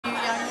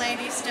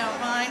ladies don't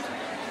mind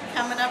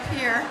coming up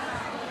here.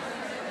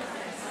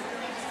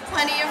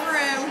 Plenty of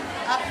room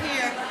up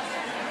here.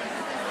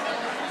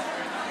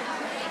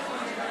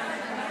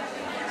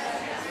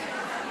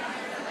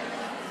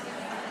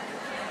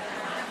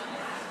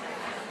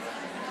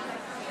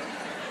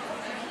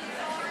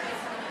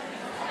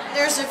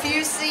 There's a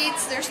few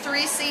seats. There's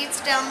 3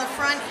 seats down the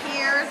front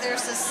here.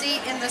 There's a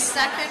seat in the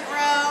second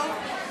row.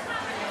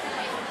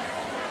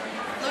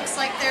 Looks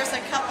like there's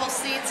a couple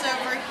seats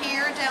over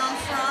here down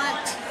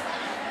front.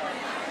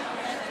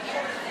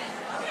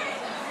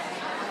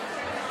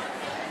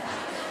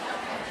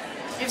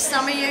 If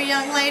some of you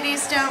young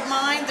ladies don't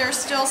mind, there's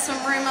still some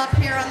room up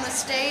here on the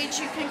stage.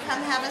 You can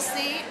come have a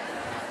seat.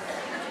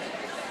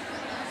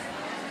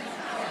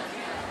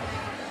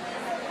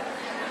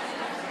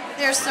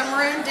 There's some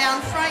room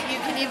down front. You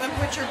can even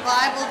put your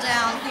Bible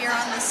down here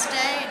on the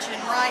stage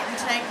and write and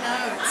take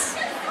notes.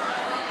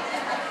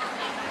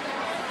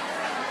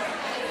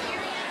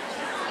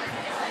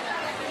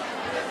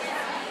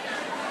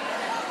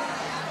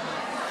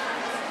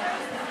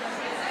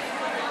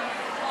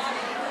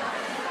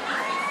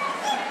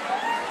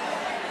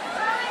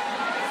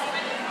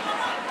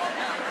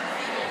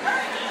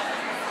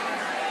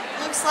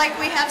 Looks like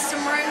we have some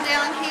room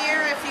down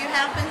here if you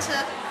happen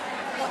to.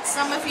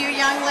 Some of you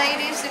young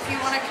ladies, if you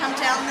want to come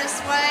down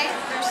this way,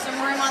 there's some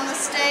room on the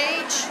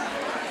stage.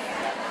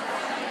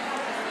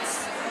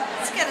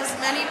 Let's get as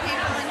many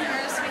people in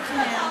here as we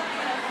can.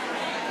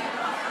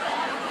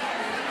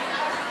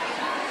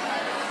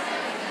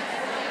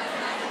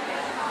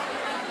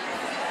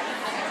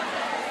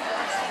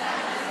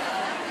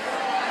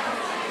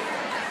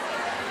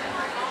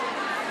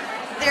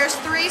 There's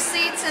 3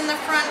 seats in the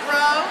front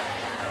row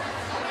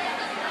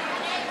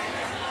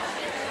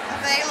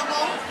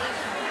available.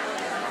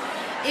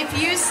 If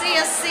you see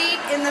a seat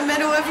in the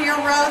middle of your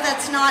row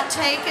that's not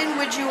taken,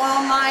 would you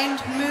all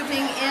mind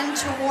moving in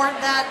toward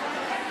that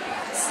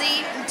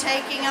seat and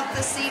taking up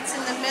the seats in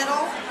the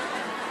middle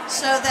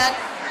so that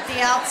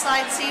the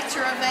outside seats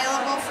are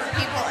available for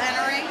people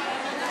entering?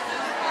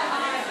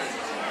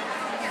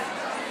 Here.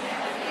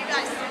 You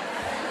guys,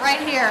 right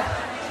here.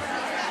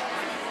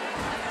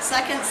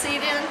 Second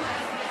seat in.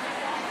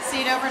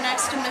 Seat over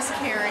next to Miss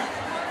Carrie.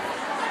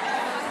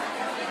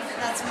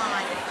 That's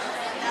mine.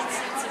 That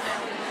seat's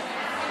available.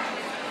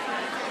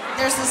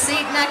 There's a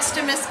seat next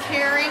to Miss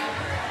Carrie,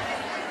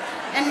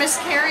 and Miss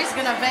Carrie's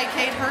going to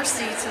vacate her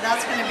seat, so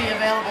that's going to be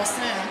available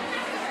soon.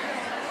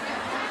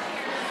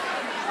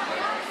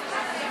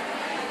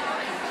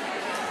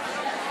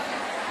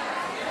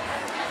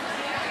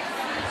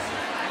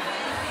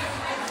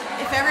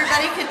 If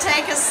everybody could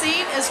take a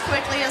seat as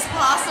quickly as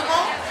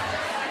possible,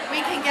 we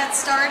can get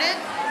started.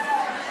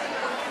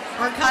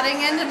 We're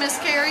cutting into Miss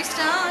Carrie's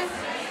time.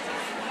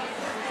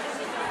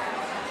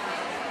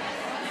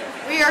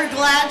 We are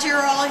glad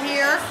you're all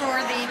here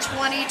for the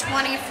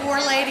 2024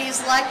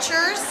 Ladies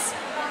Lectures.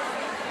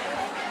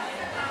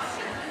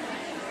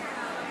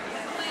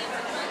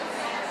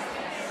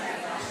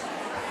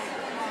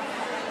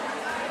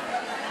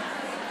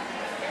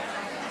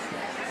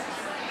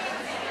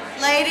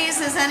 Ladies,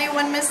 is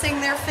anyone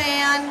missing their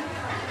fan?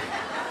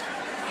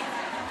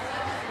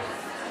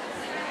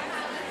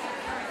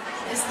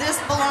 Does this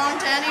belong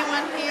to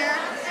anyone here?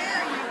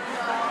 There you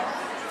go.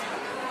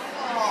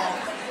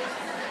 Oh.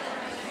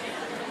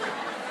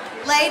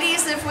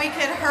 Ladies, if we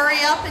could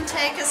hurry up and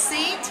take a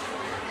seat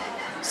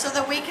so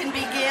that we can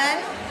begin.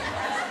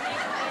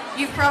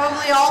 You've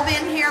probably all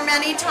been here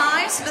many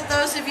times, but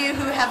those of you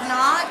who have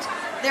not,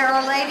 there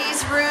are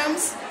ladies'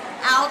 rooms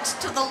out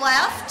to the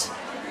left.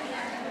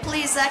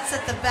 Please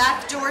exit the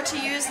back door to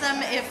use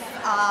them if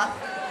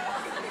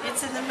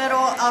it's in the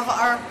middle of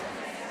our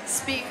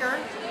speaker.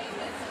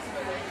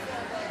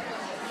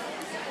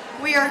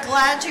 We are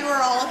glad you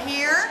are all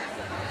here.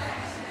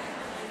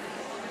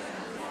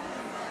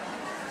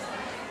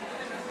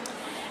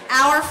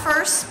 Our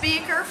first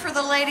speaker for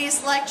the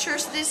ladies'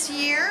 lectures this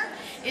year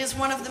is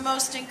one of the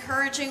most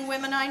encouraging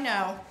women I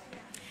know.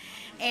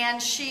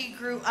 And she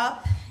grew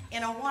up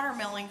in a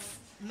watermelon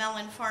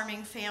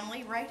farming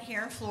family right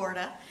here in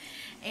Florida.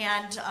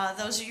 And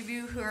those of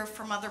you who are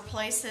from other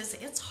places,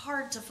 it's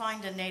hard to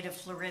find a native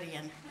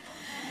Floridian.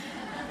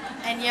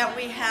 And yet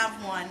we have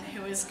one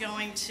who is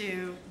going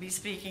to be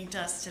speaking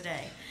to us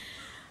today.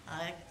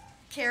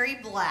 Carrie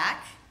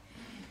Black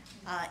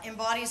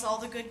embodies all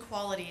the good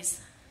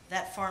qualities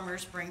that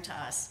farmers bring to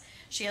us.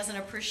 She has an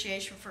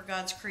appreciation for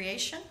God's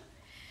creation.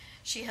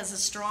 She has a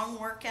strong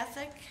work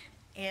ethic,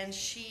 and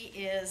she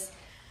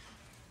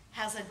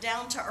has a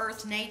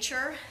down-to-earth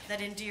nature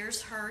that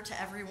endears her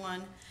to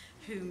everyone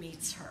who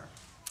meets her.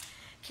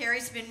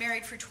 Carrie's been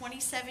married for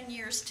 27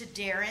 years to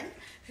Darren,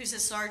 who's a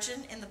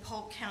sergeant in the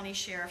Polk County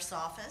Sheriff's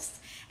Office.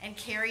 And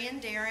Carrie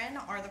and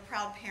Darren are the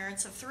proud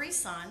parents of 3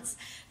 sons.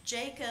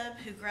 Jacob,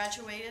 who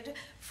graduated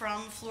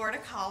from Florida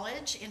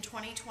College in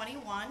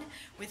 2021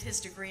 with his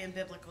degree in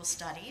biblical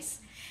studies.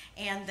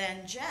 And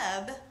then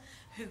Jeb,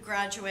 who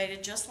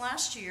graduated just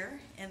last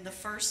year in the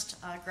first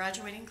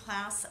graduating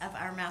class of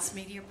our mass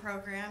media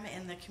program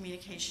in the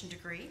communication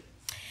degree.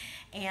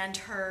 And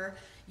her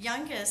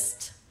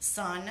youngest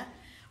son,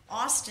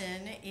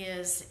 Austin,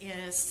 is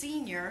a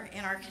senior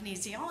in our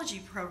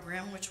kinesiology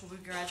program, which will be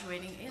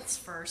graduating its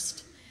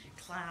first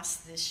class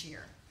this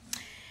year.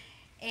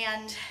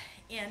 And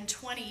in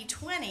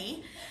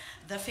 2020,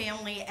 the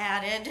family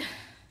added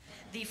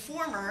the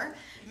former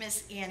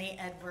Miss Annie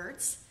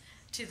Edwards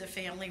to the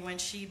family when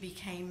she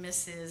became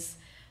Mrs.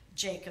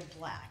 Jacob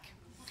Black.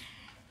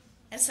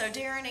 And so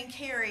Darren and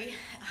Carrie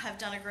have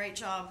done a great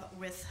job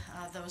with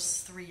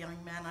those three young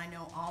men. I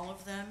know all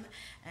of them,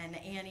 and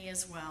Annie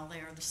as well. They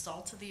are the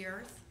salt of the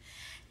earth,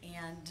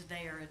 and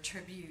they are a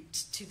tribute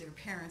to their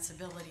parents'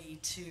 ability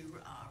to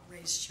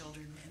raise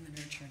children in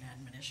the nurture and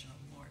admonition of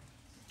the Lord.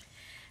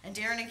 And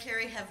Darren and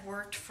Carrie have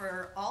worked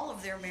for all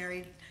of their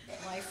married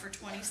life for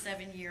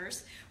 27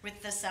 years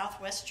with the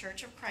Southwest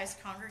Church of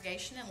Christ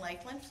congregation in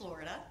Lakeland,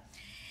 Florida.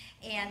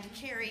 And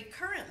Carrie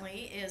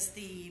currently is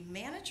the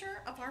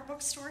manager of our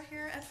bookstore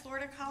here at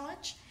Florida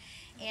College.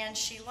 And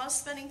she loves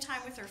spending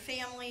time with her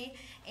family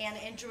and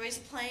enjoys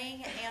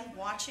playing and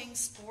watching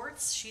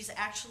sports. She's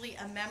actually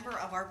a member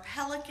of our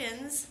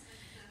Pelicans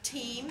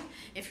team.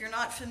 If you're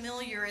not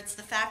familiar, it's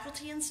the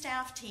faculty and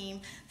staff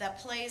team that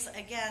plays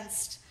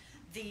against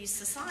the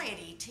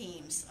society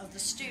teams of the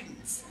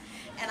students.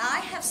 And I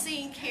have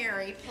seen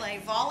Carrie play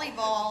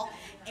volleyball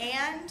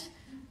and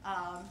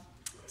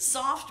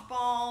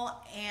softball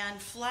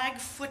and flag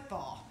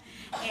football.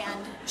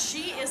 And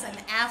she is an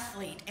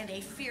athlete and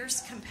a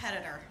fierce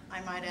competitor,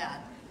 I might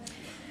add.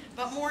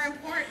 But more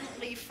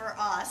importantly for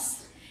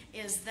us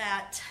is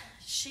that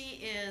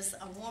she is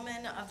a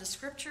woman of the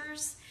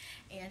scriptures,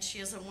 and she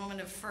is a woman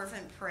of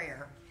fervent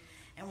prayer.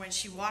 And when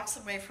she walks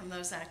away from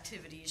those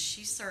activities,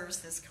 she serves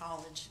this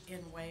college in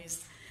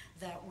ways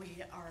that we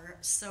are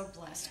so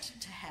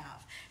blessed to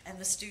have. And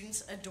the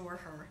students adore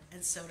her,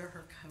 and so do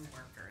her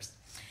co-workers.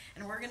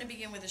 And we're going to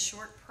begin with a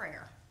short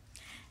prayer.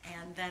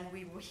 And then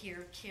we will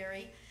hear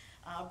Carrie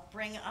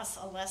bring us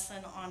a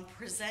lesson on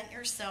present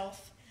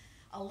yourself,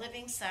 a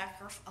living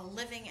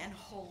and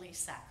holy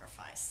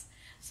sacrifice.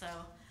 So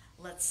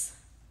let's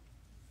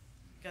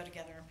go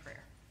together in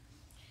prayer.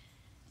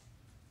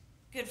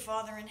 Good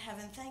Father in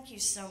heaven, thank you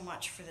so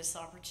much for this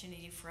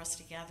opportunity for us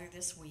to gather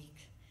this week.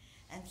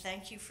 And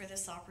thank you for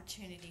this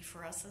opportunity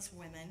for us as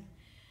women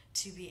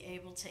to be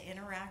able to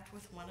interact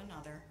with one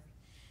another.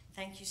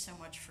 Thank you so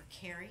much for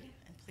Carrie,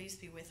 and please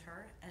be with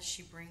her as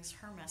she brings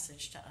her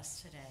message to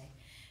us today.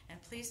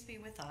 And please be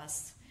with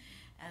us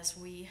as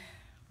we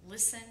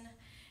listen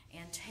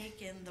and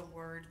take in the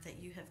word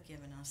that you have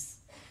given us.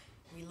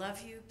 We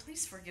love you.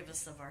 Please forgive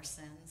us of our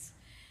sins.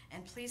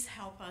 And please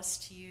help us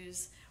to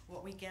use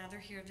what we gather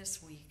here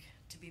this week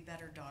to be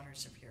better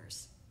daughters of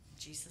yours. In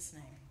Jesus'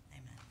 name,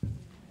 amen.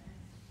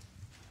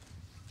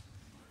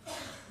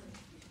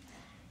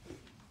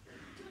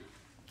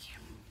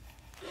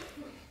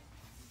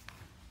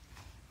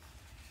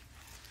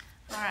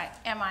 All right,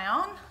 am I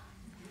on?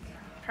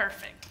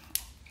 Perfect.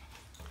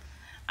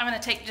 I'm going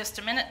to take just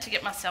a minute to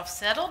get myself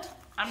settled.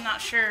 I'm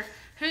not sure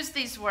whose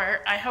these were.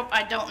 I hope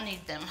I don't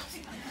need them.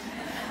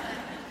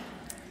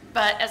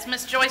 But as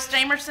Miss Joyce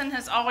Jamerson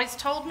has always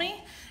told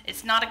me,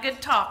 it's not a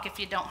good talk if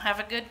you don't have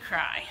a good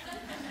cry.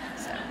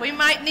 So we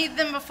might need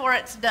them before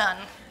it's done.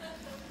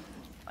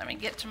 Let me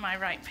get to my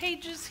right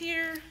pages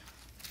here,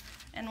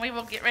 and we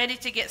will get ready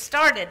to get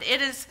started.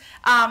 It is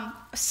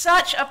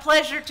such a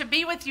pleasure to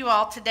be with you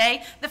all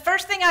today. The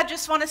first thing I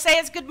just want to say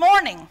is good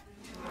morning.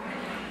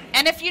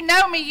 And if you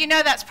know me, you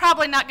know that's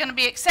probably not going to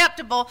be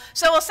acceptable.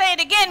 So we'll say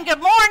it again, good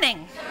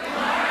morning. Good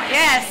morning.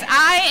 Yes,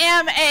 I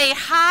am a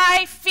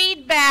high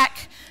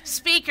feedback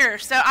speaker.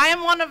 So I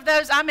am one of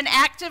those, I'm an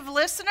active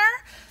listener.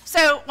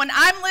 So when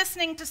I'm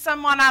listening to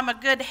someone, I'm a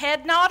good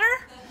head nodder.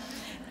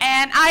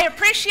 And I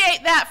appreciate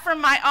that from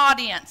my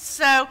audience.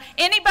 So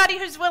anybody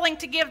who's willing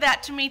to give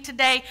that to me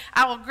today,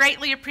 I will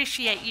greatly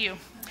appreciate you.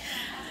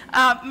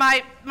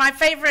 My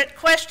favorite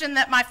question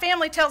that my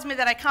family tells me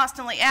that I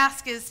constantly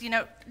ask is,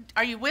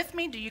 are you with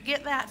me? Do you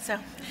get that? So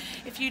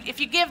if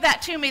you give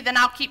that to me, then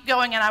I'll keep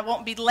going and I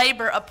won't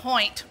belabor a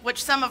point,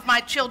 which some of my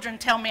children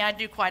tell me I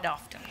do quite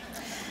often.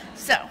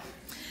 So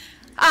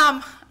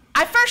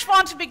I first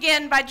want to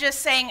begin by just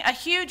saying a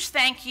huge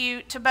thank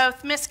you to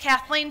both Miss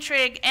Kathleen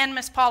Trigg and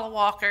Miss Paula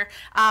Walker.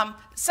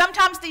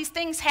 Sometimes these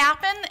things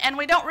happen, and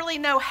we don't really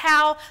know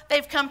how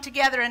they've come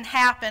together and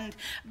happened,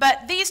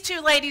 but these two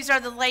ladies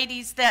are the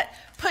ladies that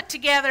put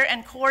together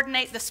and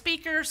coordinate the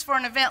speakers for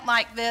an event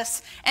like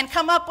this and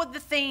come up with the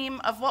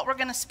theme of what we're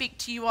going to speak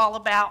to you all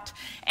about.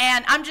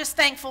 And I'm just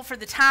thankful for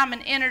the time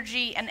and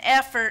energy and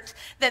effort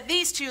that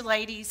these two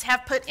ladies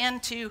have put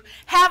into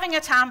having a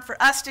time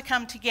for us to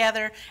come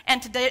together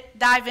and to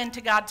dive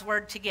into God's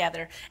Word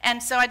together.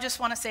 And so I just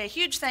want to say a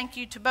huge thank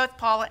you to both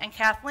Paula and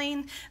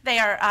Kathleen. They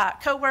are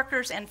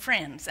co-workers and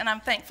friends, and I'm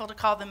thankful to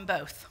call them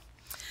both.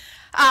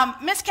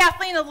 Miss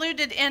Kathleen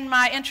alluded in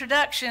my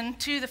introduction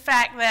to the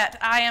fact that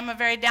I am a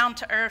very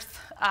down-to-earth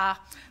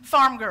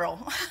farm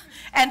girl,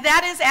 and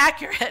that is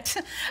accurate.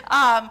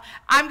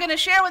 I'm going to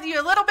share with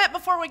you a little bit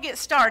before we get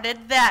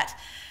started that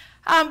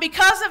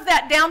Because of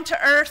that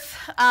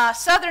down-to-earth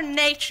Southern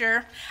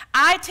nature,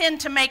 I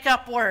tend to make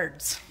up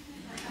words.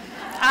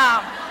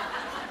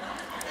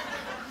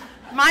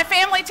 My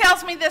family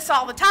tells me this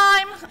all the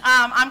time.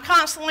 I'm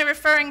constantly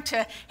referring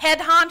to head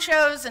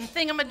honchos and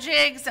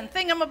thingamajigs and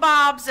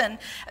thingamabobs, and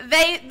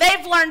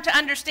they've learned to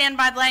understand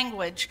my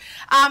language.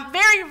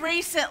 Very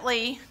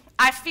recently,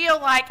 I feel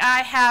like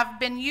I have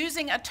been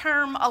using a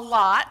term a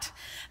lot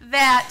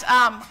that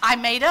I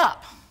made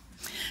up.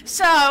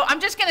 So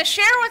I'm just going to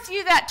share with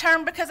you that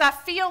term because I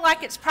feel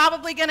like it's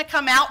probably going to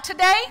come out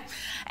today,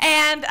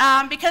 and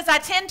because I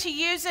tend to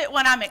use it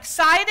when I'm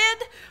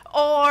excited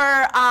or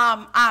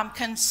I'm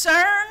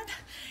concerned,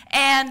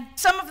 and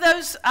some of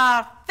those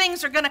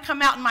things are going to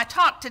come out in my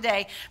talk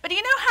today. But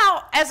you know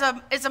how,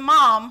 as a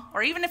mom,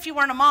 or even if you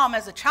weren't a mom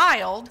as a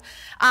child,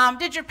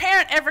 did your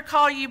parent ever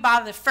call you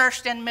by the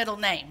first and middle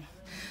name?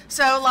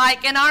 So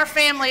like in our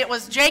family, it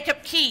was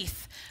Jacob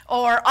Keith,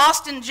 or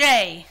Austin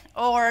J,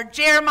 or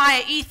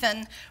Jeremiah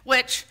Ethan,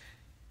 which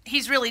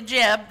he's really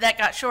Jeb, that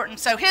got shortened.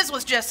 So his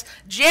was just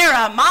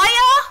Jeremiah.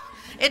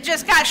 It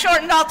just got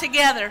shortened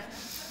altogether.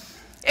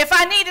 If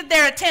I needed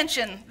their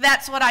attention,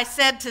 that's what I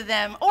said to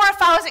them. Or if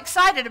I was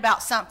excited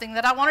about something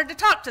that I wanted to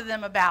talk to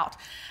them about.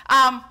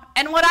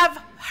 And what I've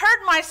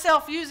heard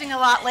myself using a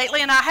lot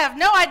lately, and I have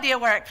no idea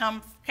where it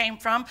came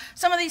from,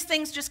 some of these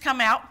things just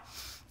come out.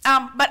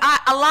 But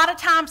a lot of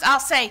times I'll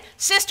say,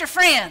 sister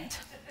friend.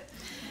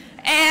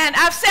 And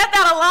I've said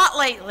that a lot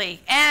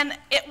lately. And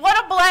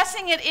what a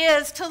blessing it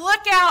is to look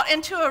out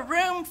into a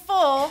room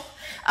full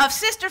of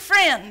sister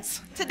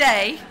friends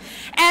today.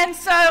 And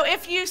so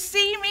if you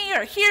see me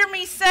or hear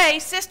me say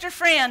sister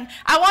friend,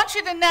 I want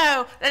you to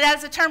know that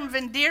as a term of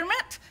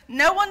endearment,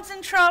 no one's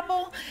in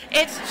trouble.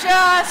 It's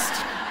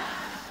just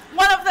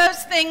one of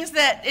those things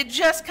that it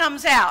just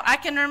comes out. I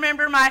can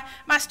remember my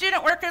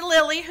student worker,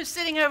 Lily, who's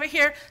sitting over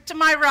here to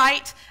my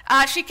right.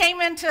 She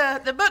came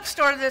into the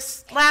bookstore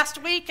this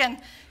last week, and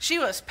she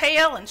was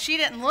pale, and she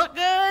didn't look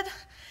good.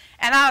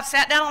 And I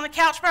sat down on the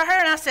couch by her,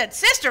 and I said,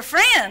 sister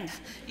friend,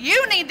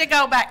 you need to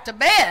go back to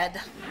bed.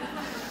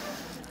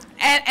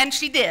 And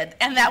she did,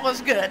 and that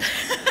was good.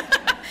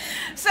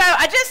 So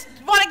I just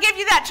want to give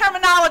you that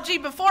terminology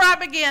before I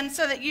begin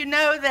so that you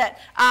know that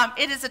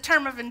it is a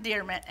term of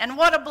endearment. And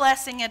what a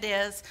blessing it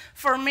is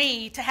for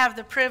me to have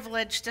the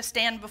privilege to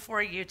stand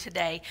before you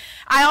today.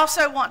 I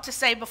also want to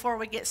say before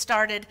we get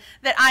started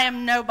that I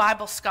am no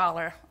Bible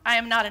scholar. I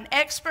am not an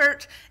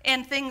expert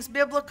in things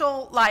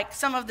biblical like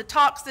some of the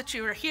talks that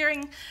you are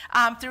hearing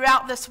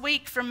throughout this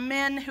week from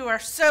men who are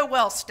so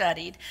well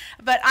studied.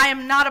 But I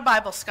am not a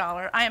Bible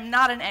scholar. I am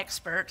not an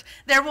expert.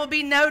 There will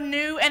be no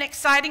new and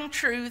exciting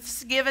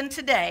truths given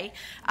today.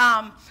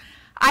 I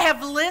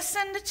have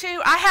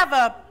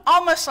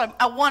almost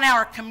a 1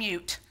 hour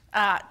commute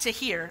to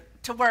here,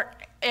 to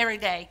work every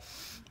day.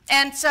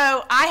 And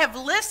so I have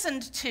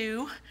listened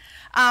to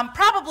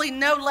probably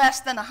no less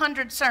than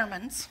 100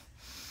 sermons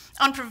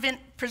on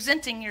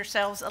presenting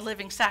yourselves a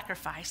living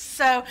sacrifice.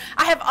 So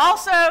I have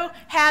also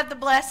had the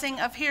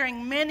blessing of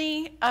hearing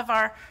many of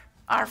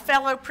our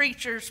fellow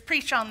preachers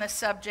preach on this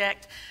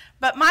subject.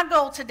 But my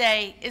goal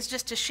today is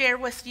just to share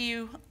with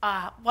you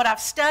what I've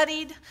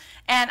studied,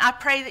 and I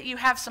pray that you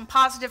have some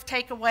positive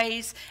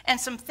takeaways and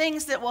some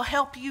things that will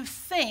help you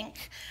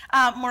think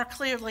more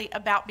clearly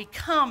about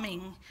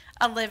becoming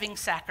a living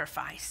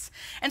sacrifice.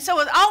 And so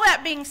with all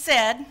that being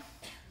said,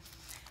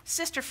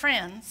 sister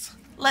friends,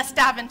 let's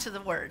dive into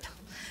the Word.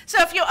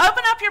 So if you'll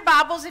open up your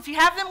Bibles, if you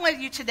have them with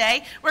you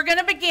today, we're going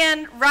to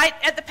begin right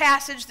at the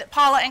passage that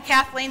Paula and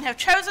Kathleen have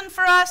chosen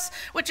for us,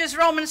 which is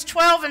Romans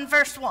 12 and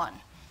verse 1.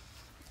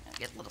 I'll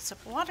get a little sip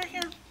of water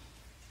here.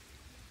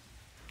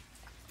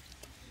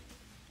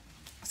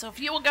 So if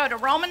you will go to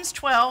Romans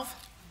 12,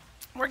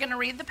 we're going to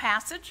read the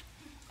passage.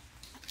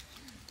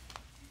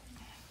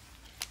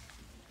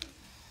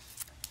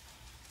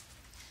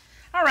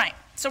 All right,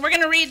 so we're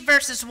going to read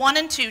verses 1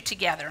 and 2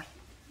 together.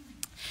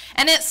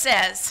 And it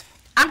says,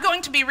 I'm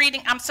going to be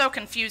reading, I'm so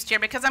confused here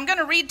because I'm going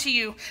to read to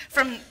you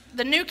from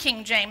the New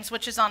King James,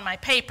 which is on my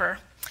paper,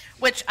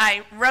 which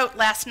I wrote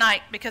last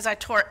night because I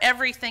tore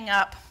everything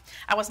up.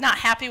 I was not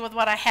happy with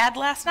what I had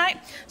last night,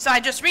 so I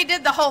just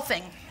redid the whole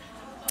thing.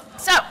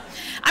 So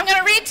I'm going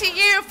to read to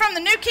you from the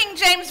New King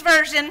James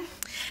Version,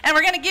 and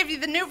we're going to give you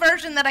the new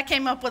version that I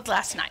came up with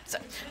last night. So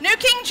New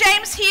King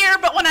James here,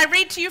 but when I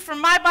read to you from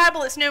my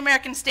Bible, it's New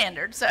American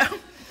Standard.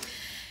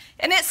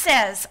 And it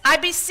says, I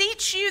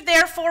beseech you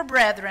therefore,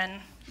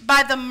 brethren,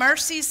 by the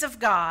mercies of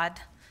God,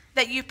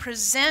 that you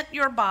present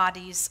your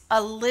bodies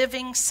a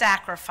living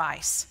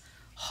sacrifice,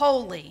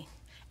 holy,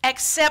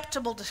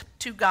 acceptable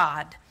to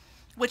God,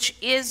 which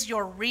is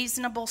your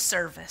reasonable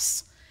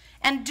service.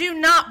 And do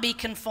not be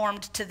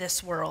conformed to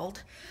this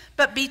world,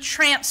 but be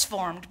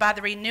transformed by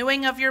the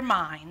renewing of your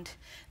mind,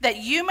 that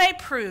you may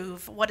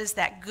prove what is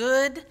that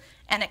good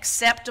and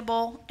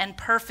acceptable and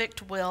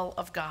perfect will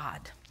of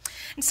God.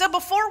 And so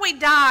before we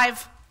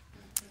dive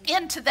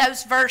into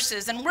those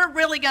verses, and we're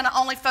really going to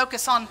only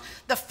focus on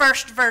the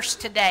first verse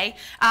today.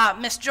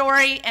 Miss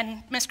Jory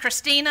and Miss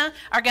Christina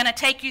are going to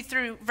take you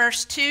through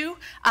verse 2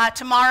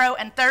 tomorrow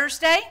and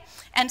Thursday,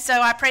 and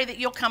so I pray that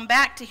you'll come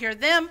back to hear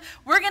them.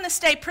 We're going to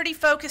stay pretty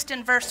focused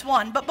in verse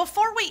 1, but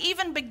before we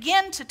even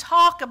begin to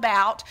talk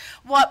about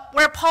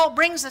where Paul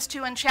brings us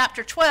to in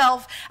chapter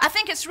 12, I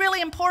think it's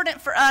really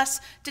important for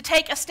us to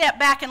take a step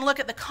back and look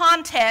at the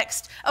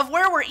context of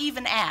where we're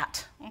even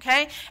at,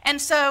 okay? And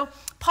so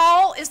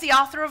Paul is the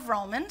author of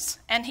Romans,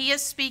 and he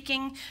is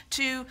speaking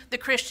to the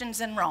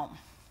Christians in Rome.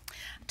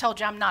 I told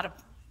you I'm not a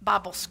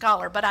Bible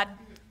scholar, but I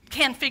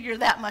can figure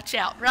that much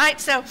out,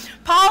 right? So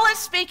Paul is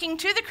speaking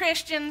to the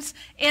Christians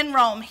in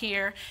Rome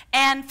here,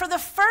 and for the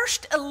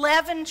first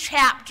 11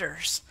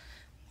 chapters,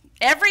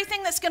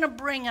 everything that's going to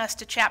bring us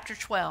to chapter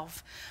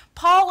 12,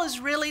 Paul is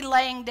really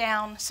laying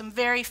down some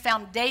very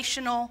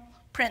foundational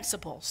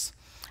principles.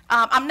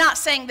 I'm not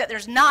saying that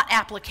there's not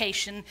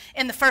application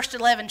in the first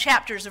 11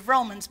 chapters of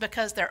Romans,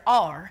 because there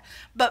are,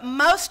 but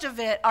most of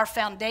it are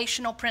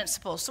foundational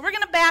principles. So we're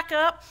going to back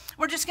up.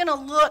 We're just going to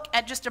look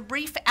at just a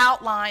brief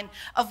outline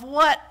of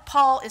what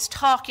Paul is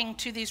talking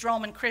to these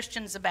Roman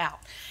Christians about.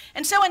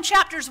 And so in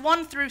chapters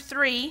 1 through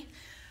 3,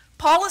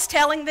 Paul is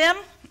telling them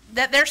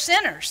that they're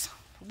sinners.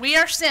 We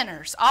are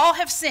sinners. All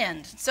have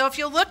sinned. So if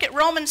you'll look at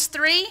Romans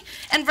 3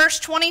 and verse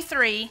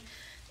 23,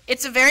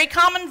 it's a very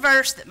common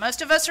verse that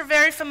most of us are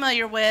very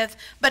familiar with,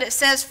 but it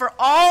says, "For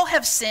all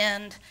have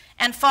sinned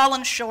and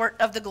fallen short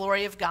of the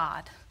glory of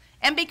God."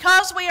 And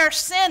because we are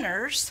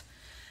sinners,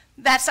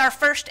 that's our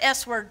first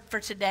S word for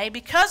today,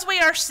 because we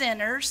are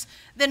sinners,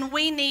 then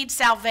we need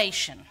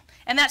salvation.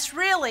 And that's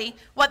really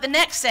what the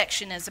next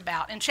section is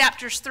about. In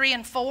chapters 3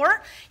 and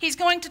 4, he's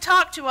going to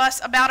talk to us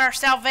about our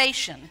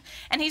salvation.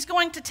 And he's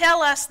going to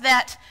tell us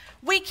that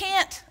we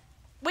can't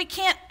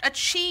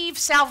achieve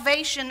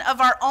salvation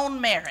of our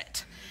own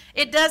merit.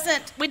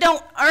 We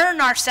don't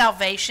earn our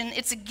salvation.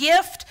 It's a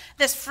gift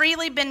that's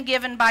freely been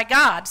given by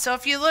God. So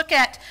if you look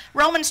at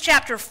Romans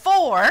chapter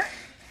 4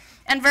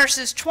 and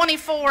verses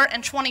 24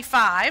 and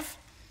 25,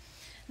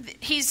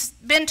 he's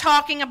been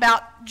talking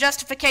about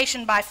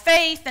justification by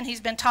faith, and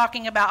he's been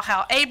talking about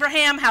how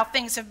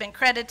things have been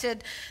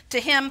credited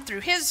to him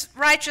through his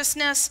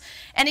righteousness.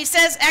 And he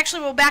says,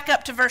 actually we'll back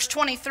up to verse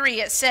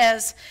 23, it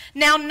says,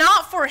 "Now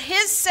not for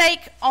his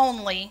sake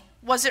only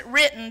was it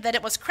written that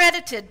it was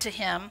credited to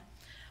him,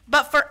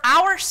 but for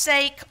our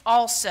sake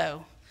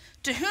also,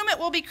 to whom it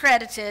will be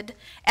credited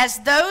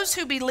as those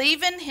who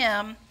believe in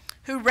him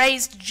who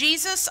raised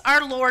Jesus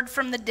our Lord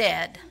from the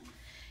dead,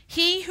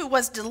 he who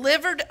was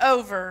delivered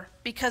over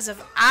because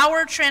of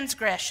our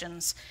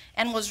transgressions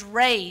and was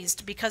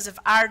raised because of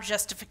our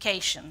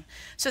justification."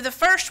 So the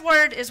first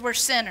word is we're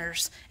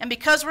sinners. And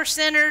because we're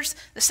sinners,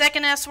 the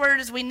second S word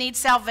is we need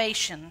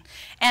salvation.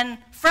 And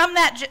from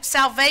that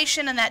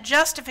salvation and that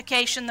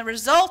justification, the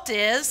result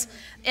is,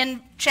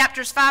 in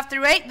chapters 5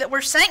 through 8, that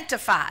we're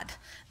sanctified.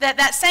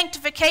 That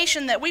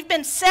sanctification, that we've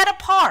been set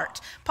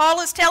apart.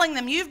 Paul is telling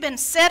them, you've been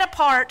set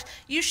apart.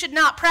 You should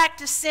not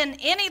practice sin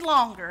any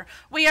longer.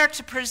 We are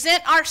to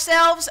present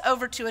ourselves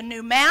over to a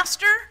new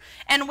master,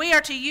 and we are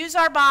to use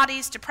our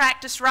bodies to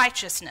practice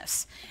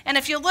righteousness. And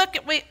if you look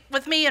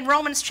with me in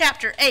Romans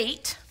chapter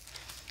 8,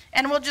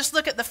 and we'll just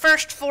look at the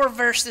first 4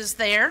 verses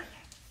there.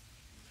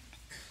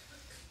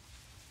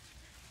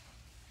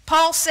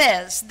 Paul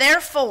says,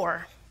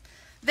 "Therefore,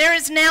 there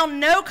is now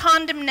no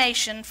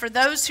condemnation for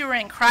those who are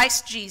in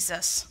Christ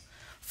Jesus.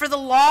 For the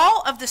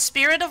law of the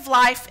Spirit of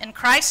life in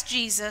Christ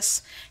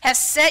Jesus has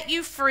set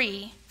you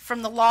free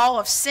from the law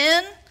of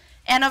sin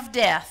and of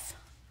death.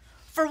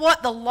 For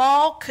what the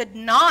law could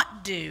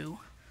not do,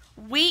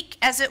 weak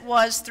as it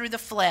was through the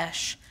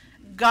flesh,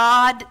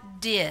 God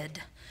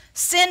did,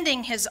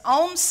 sending his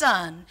own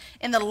Son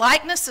in the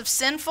likeness of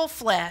sinful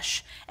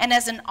flesh, and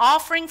as an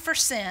offering for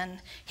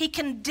sin, he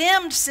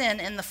condemned sin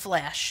in the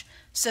flesh,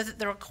 so that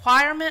the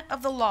requirement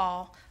of the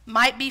law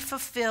might be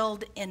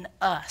fulfilled in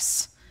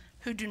us,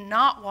 who do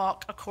not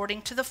walk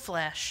according to the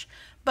flesh,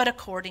 but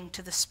according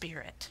to the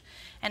Spirit."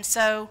 And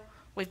so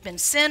we've been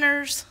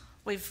sinners.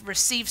 We've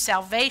received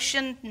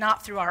salvation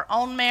not through our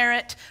own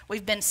merit.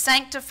 We've been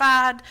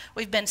sanctified.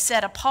 We've been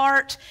set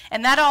apart.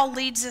 And that all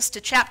leads us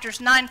to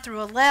chapters 9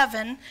 through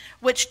 11,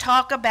 which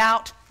talk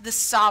about the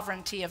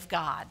sovereignty of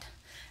God.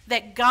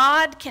 That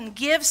God can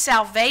give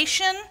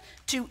salvation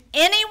to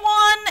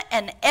anyone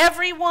and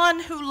everyone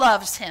who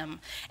loves him,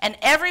 and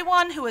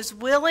everyone who is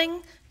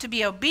willing to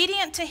be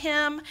obedient to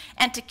him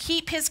and to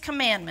keep his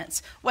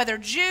commandments, whether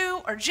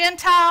Jew or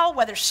Gentile,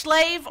 whether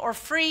slave or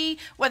free,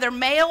 whether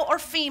male or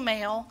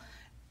female.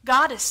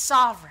 God is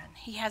sovereign.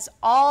 He has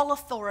all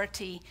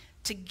authority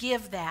to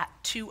give that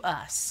to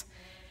us.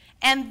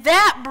 And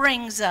that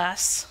brings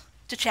us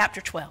to chapter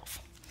 12.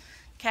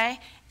 Okay?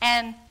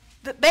 And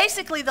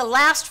basically the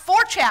last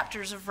 4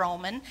 chapters of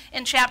Romans,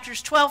 in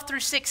chapters 12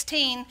 through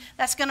 16,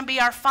 that's going to be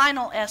our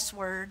final S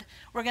word.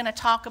 We're going to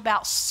talk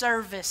about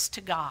service to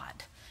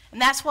God.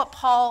 And that's what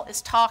Paul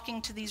is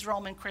talking to these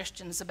Roman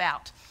Christians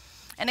about.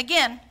 And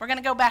again, we're going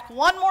to go back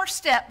one more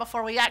step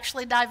before we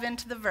actually dive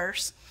into the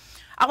verse.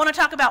 I want to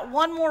talk about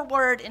one more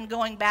word in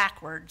going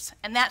backwards,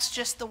 and that's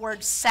just the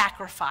word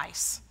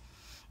sacrifice.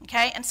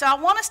 Okay, and so I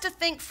want us to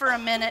think for a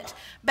minute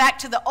back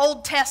to the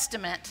Old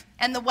Testament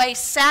and the way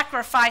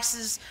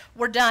sacrifices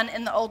were done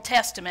in the Old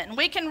Testament. And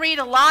we can read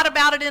a lot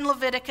about it in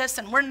Leviticus,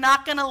 and we're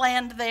not going to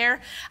land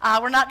there.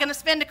 We're not going to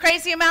spend a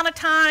crazy amount of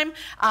time.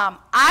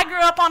 I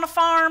grew up on a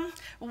farm.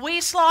 We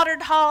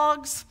slaughtered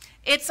hogs.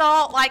 It's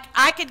all, like,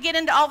 I could get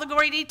into all the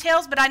gory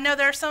details, but I know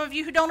there are some of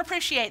you who don't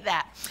appreciate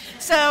that.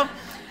 So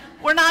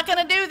we're not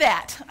going to do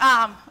that.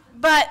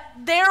 But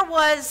there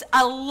was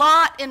a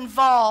lot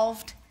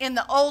involved in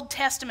the Old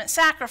Testament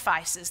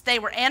sacrifices. They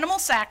were animal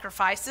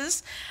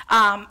sacrifices,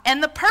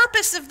 and the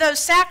purpose of those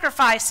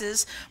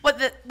sacrifices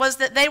was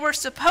that they were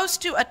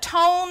supposed to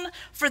atone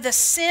for the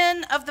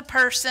sin of the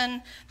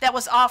person that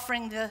was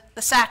offering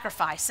the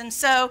sacrifice. And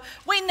so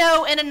we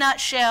know in a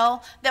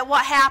nutshell that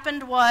what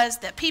happened was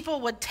that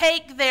people would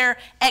take their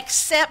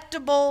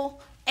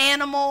acceptable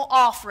animal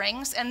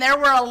offerings, and there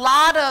were a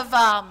lot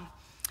of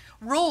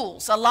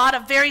rules, a lot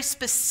of very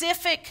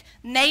specific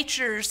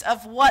natures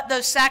of what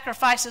those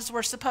sacrifices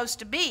were supposed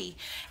to be.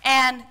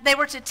 And they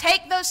were to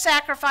take those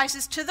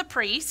sacrifices to the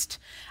priest.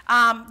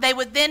 They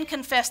would then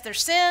confess their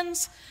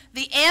sins.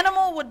 The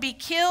animal would be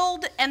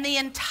killed, and the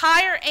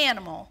entire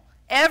animal,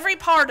 every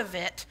part of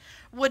it,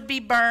 would be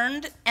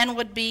burned and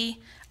would be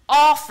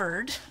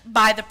offered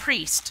by the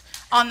priest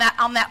on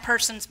that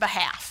person's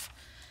behalf.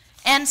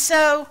 And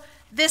so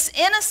this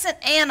innocent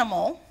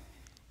animal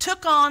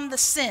took on the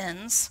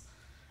sins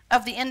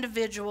of the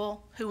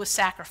individual who was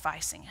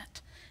sacrificing it.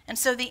 And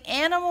so the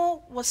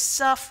animal was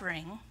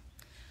suffering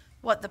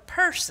what the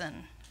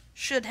person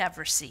should have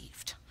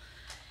received.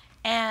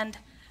 And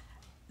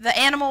the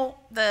animal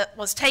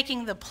was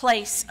taking the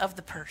place of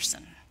the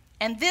person.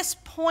 And this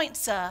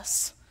points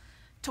us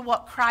to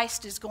what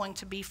Christ is going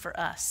to be for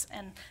us.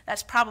 And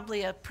that's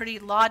probably a pretty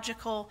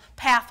logical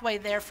pathway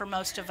there for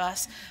most of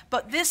us.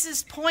 But this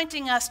is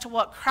pointing us to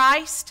what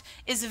Christ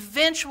is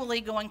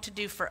eventually going to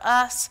do for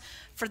us,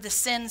 for the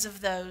sins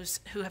of those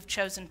who have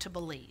chosen to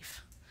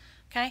believe.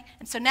 Okay?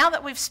 And so now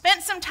that we've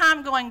spent some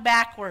time going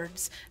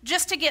backwards,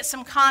 just to get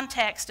some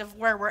context of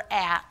where we're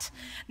at,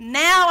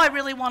 now I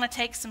really want to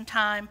take some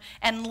time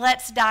and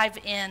let's dive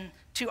in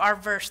to our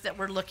verse that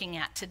we're looking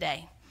at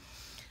today.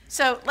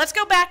 So let's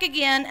go back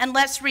again and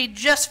let's read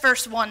just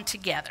verse 1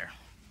 together.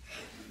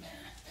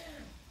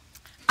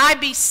 I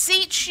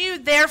beseech you,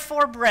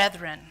 therefore,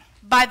 brethren,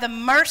 by the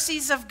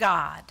mercies of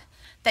God,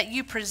 that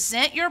you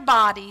present your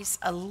bodies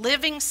a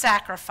living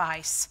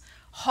sacrifice,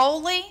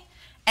 holy,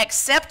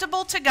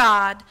 acceptable to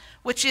God,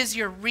 which is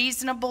your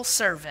reasonable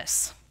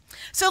service.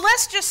 So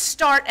let's just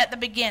start at the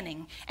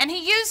beginning. And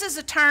he uses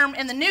a term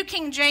in the New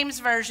King James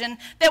Version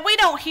that we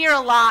don't hear a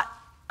lot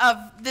of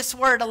this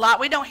word a lot.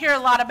 We don't hear a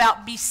lot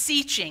about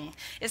beseeching.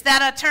 Is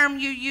that a term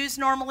you use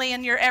normally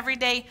in your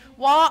everyday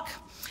walk?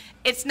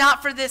 It's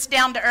not for this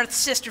down-to-earth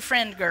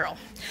sister-friend girl.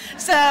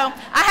 So I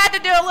had to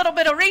do a little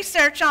bit of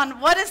research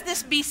on what does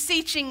this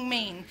beseeching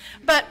mean.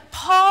 But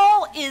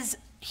Paul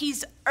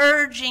he's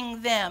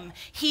urging them.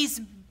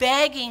 He's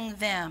begging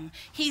them.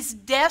 He's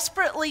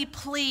desperately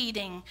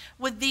pleading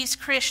with these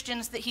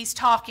Christians that he's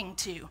talking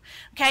to.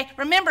 Okay?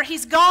 Remember,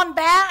 he's gone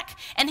back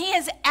and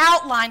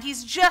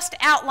he's just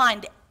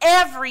outlined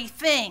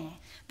everything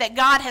that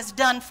God has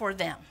done for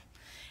them.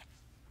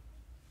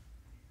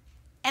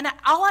 And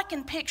all I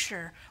can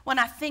picture when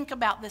I think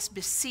about this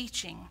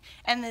beseeching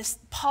and this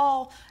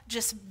Paul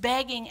just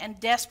begging and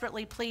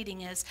desperately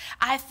pleading is,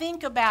 I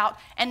think about,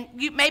 and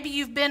maybe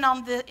you've been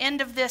on the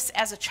end of this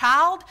as a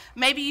child,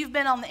 maybe you've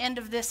been on the end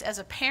of this as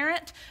a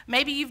parent,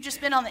 maybe you've just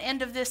been on the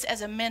end of this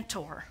as a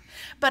mentor.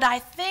 But I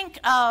think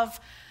of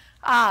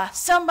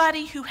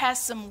somebody who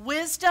has some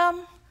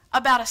wisdom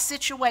about a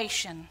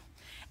situation,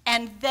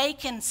 and they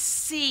can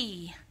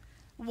see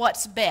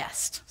what's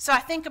best. So I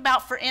think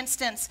about, for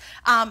instance,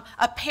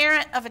 a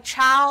parent of a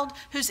child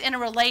who's in a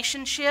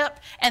relationship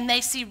and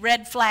they see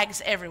red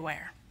flags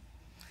everywhere.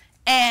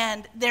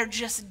 And they're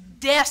just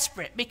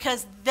desperate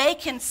because they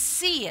can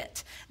see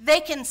it. They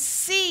can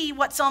see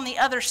what's on the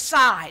other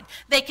side.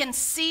 They can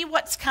see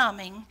what's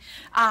coming.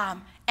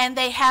 And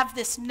they have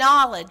this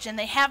knowledge and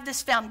they have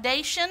this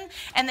foundation,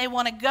 and they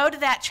want to go to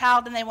that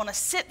child and they want to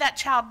sit that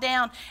child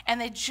down,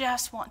 and they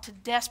just want to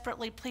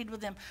desperately plead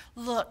with them.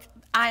 Look,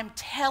 I'm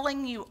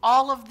telling you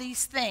all of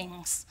these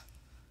things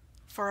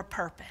for a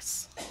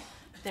purpose.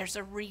 There's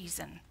a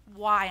reason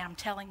why I'm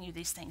telling you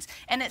these things.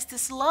 And it's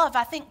this love.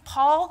 I think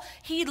Paul,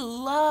 he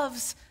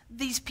loves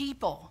these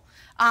people.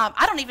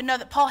 I don't even know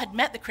that Paul had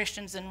met the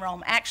Christians in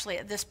Rome, actually,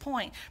 at this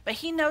point. But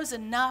he knows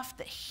enough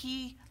that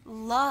he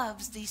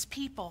loves these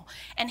people.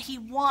 And he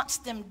wants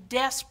them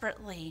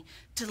desperately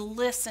to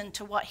listen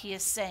to what he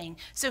is saying.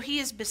 So he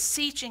is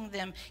beseeching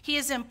them. He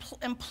is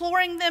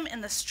imploring them in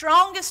the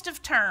strongest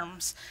of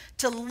terms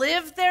to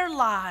live their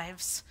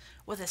lives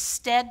with a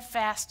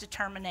steadfast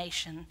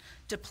determination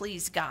to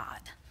please God.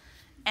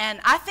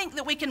 And I think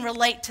that we can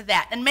relate to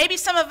that. And maybe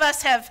some of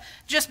us have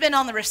just been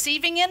on the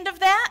receiving end of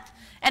that.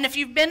 And if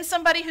you've been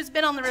somebody who's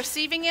been on the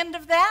receiving end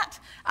of that,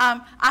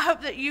 I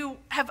hope that you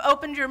have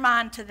opened your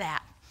mind to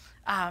that.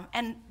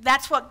 And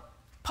that's what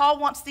Paul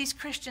wants these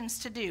Christians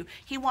to do.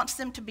 He wants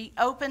them to be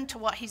open to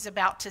what he's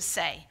about to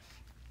say.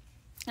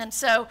 And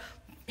so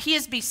he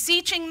is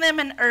beseeching them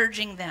and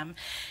urging them.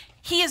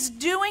 He is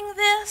doing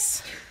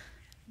this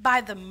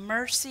by the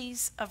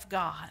mercies of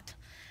God.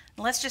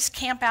 Let's just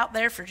camp out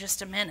there for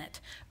just a minute,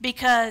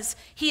 because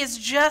he has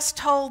just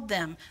told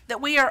them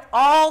that we are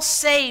all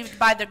saved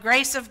by the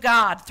grace of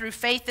God through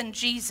faith in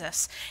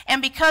Jesus.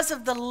 And because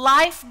of the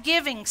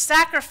life-giving,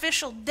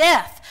 sacrificial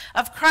death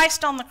of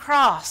Christ on the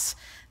cross,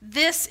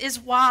 this is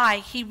why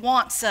he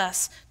wants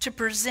us to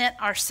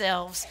present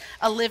ourselves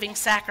a living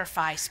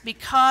sacrifice,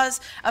 because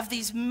of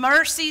these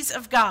mercies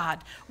of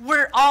God.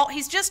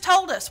 He's just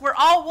told us, we're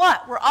all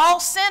what? We're all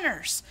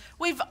sinners.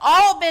 We've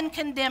all been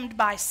condemned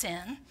by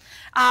sin.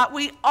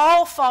 We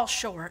all fall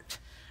short.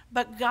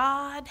 But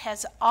God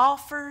has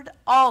offered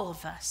all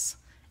of us,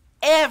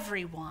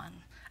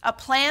 everyone, a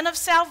plan of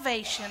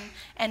salvation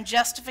and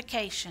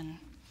justification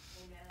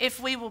if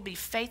we will be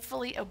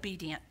faithfully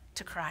obedient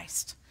to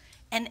Christ.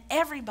 And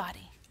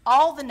everybody,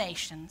 all the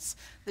nations,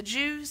 the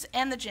Jews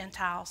and the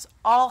Gentiles,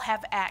 all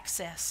have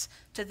access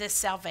to this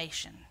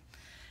salvation.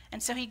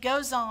 And so he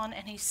goes on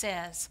and he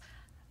says,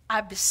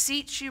 I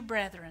beseech you,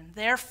 brethren,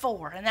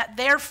 therefore. And that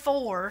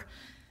therefore,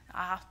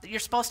 you're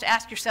supposed to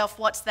ask yourself,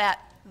 what's that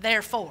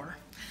therefore?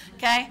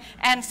 Okay?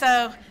 And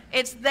so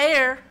it's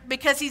there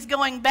because he's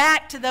going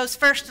back to those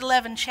first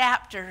 11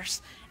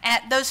 chapters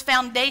at those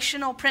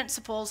foundational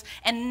principles,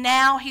 and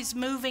now he's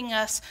moving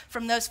us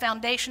from those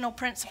foundational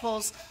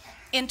principles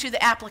into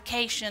the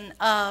application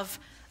of,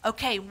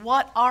 okay,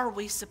 what are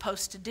we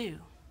supposed to do?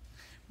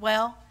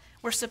 Well,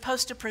 we're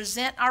supposed to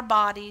present our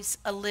bodies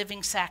a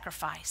living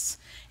sacrifice.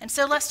 And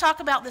so let's talk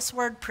about this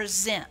word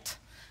present.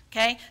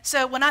 Okay,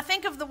 so when I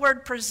think of the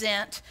word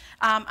present,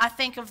 I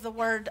think of the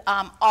word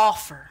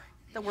offer,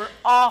 that we're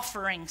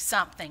offering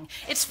something.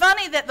 It's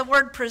funny that the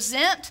word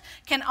present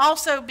can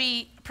also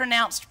be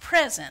pronounced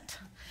present.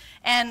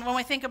 And when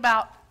we think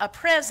about a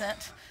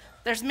present,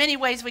 there's many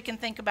ways we can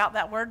think about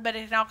that word, but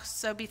it can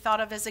also be thought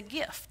of as a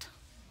gift,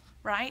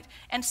 right?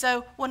 And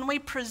so when we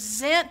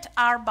present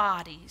our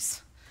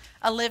bodies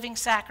a living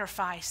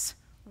sacrifice,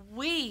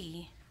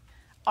 we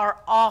are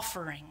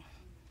offering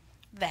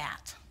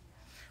that.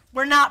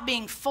 We're not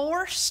being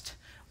forced.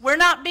 We're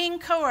not being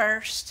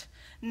coerced.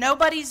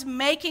 Nobody's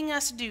making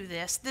us do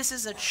this. This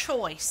is a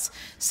choice.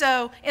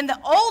 So in the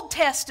Old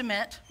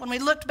Testament, when we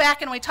looked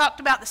back and we talked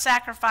about the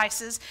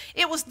sacrifices,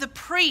 it was the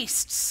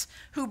priests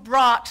who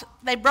brought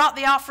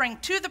the offering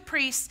to the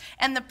priests,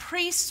 and the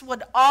priests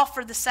would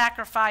offer the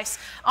sacrifice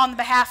on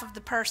behalf of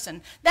the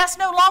person. That's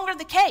no longer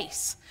the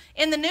case.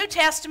 In the New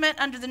Testament,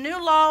 under the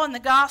new law and the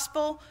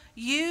gospel,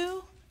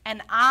 you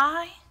and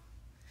I,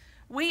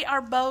 we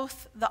are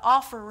both the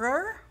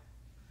offerer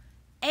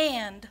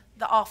and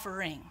the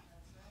offering.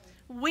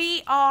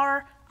 We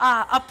are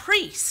a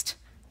priest,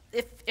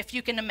 if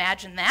you can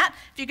imagine that.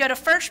 If you go to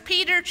 1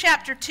 Peter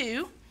chapter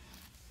 2,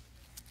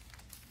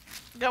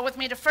 go with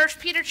me to 1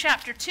 Peter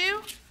chapter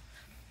 2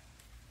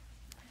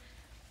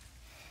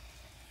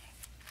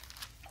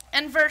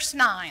 and verse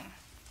 9.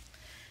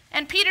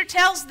 And Peter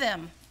tells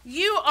them,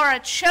 you are a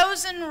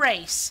chosen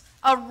race,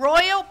 a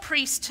royal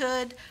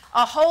priesthood,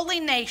 a holy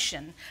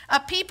nation, a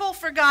people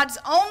for God's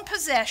own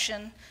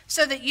possession,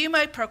 so that you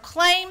may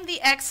proclaim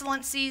the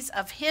excellencies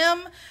of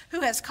him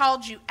who has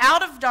called you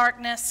out of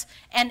darkness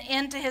and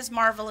into his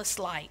marvelous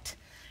light.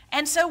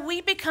 And so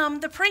we become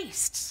the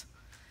priests,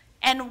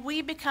 and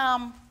we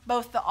become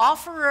both the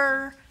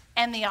offerer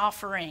and the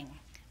offering.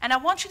 And I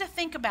want you to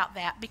think about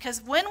that,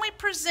 because when we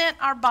present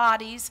our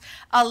bodies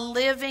a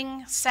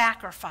living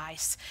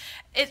sacrifice,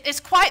 it's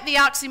quite the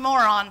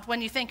oxymoron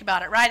when you think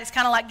about it, right? It's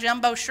kind of like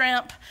jumbo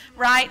shrimp,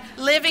 right?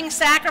 Living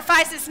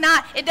sacrifice.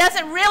 It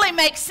doesn't really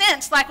make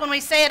sense. Like when we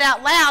say it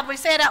out loud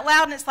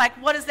and it's like,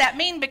 what does that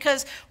mean?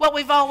 Because what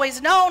we've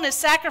always known is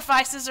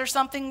sacrifices are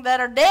something that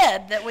are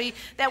dead, that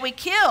we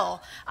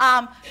kill.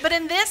 But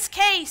in this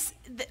case,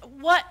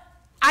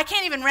 I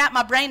can't even wrap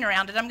my brain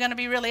around it. I'm going to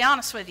be really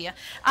honest with you.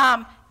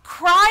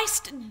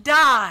 Christ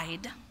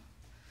died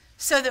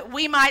so that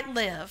we might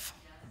live.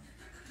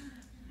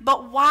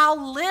 But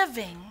while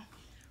living,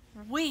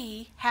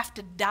 we have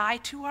to die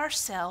to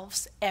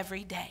ourselves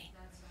every day.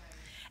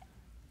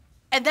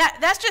 And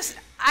that's just,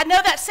 I know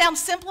that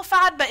sounds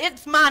simplified, but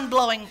it's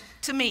mind-blowing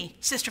to me,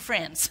 sister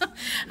friends.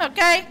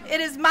 Okay? It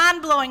is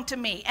mind-blowing to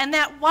me. And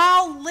that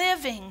while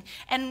living,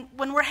 and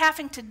when we're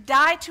having to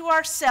die to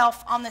ourselves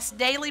on this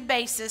daily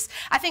basis,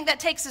 I think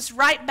that takes us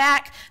right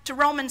back to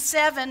Romans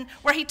 7,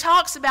 where he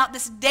talks about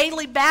this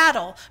daily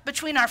battle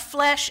between our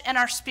flesh and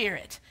our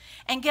spirit.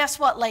 And guess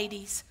what,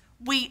 ladies?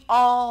 We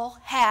all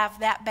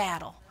have that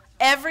battle.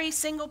 Every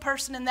single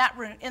person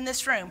in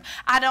this room.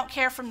 I don't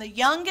care from the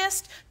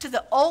youngest to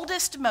the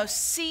oldest,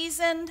 most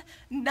seasoned,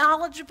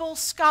 knowledgeable,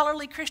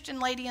 scholarly Christian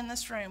lady in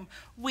this room.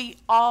 We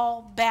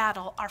all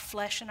battle our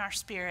flesh and our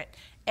spirit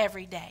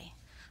every day.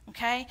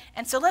 Okay?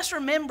 And so let's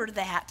remember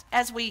that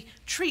as we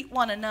treat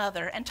one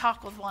another and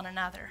talk with one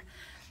another.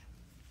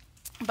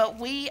 But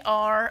we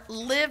are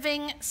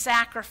living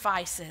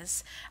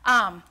sacrifices.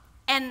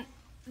 And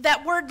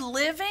that word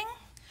living,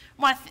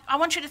 I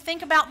want you to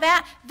think about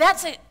that.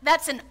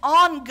 That's an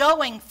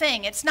ongoing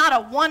thing. It's not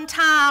a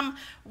one-time,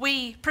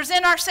 we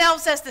present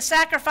ourselves as the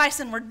sacrifice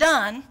and we're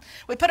done.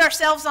 We put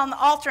ourselves on the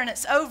altar and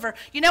it's over.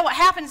 You know what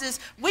happens is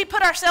we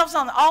put ourselves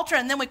on the altar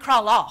and then we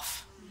crawl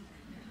off.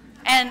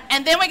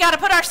 And then we got to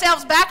put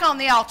ourselves back on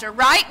the altar,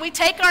 right? We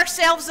take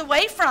ourselves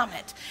away from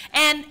it.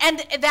 And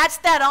that's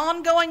that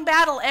ongoing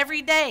battle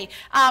every day.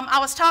 I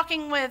was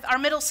talking with our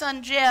middle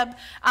son, Jeb.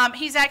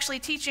 He's actually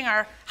teaching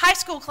our high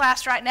school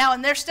class right now,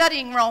 and they're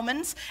studying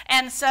Romans.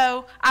 And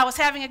so I was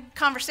having a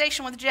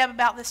conversation with Jeb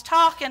about this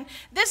talk, and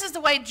this is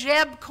the way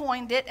Jeb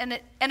coined it, and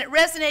it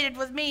resonated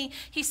with me.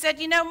 He said,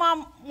 you know,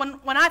 Mom,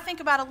 when I think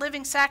about a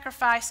living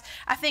sacrifice,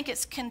 I think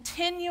it's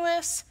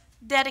continuous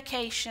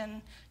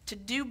dedication to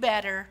do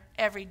better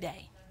every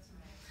day.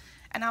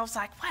 And I was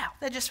like, wow,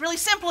 that just really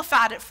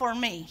simplified it for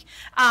me.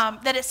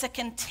 That it's a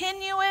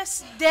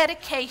continuous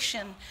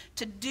dedication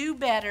to do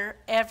better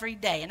every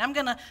day. And I'm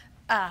going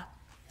to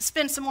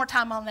spend some more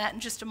time on that in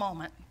just a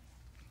moment.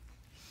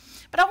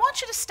 But I want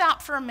you to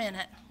stop for a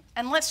minute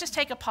and let's just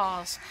take a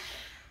pause.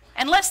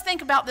 And let's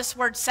think about this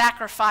word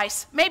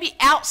sacrifice, maybe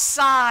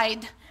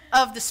outside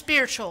of the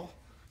spiritual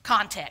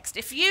context.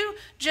 If you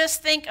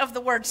just think of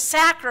the word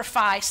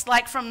sacrifice,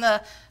 like from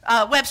the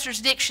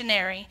Webster's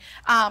Dictionary,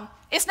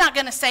 it's not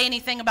going to say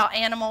anything about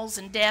animals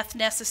and death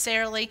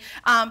necessarily,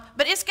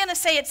 but it's going to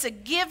say it's a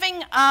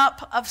giving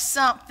up of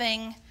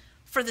something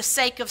for the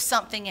sake of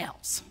something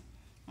else.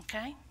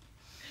 Okay?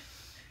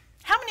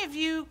 How many of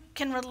you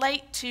can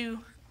relate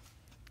to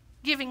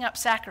giving up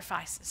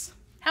sacrifices?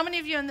 How many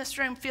of you in this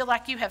room feel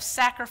like you have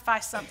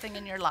sacrificed something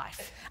in your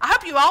life? I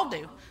hope you all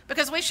do,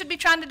 because we should be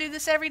trying to do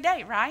this every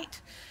day,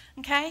 right?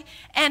 Okay?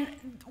 And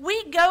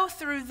we go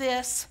through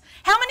this.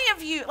 How many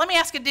of you, let me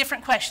ask a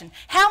different question.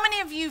 How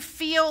many of you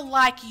feel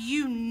like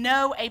you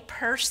know a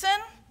person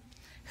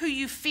who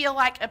you feel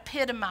like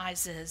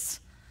epitomizes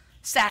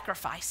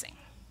sacrificing?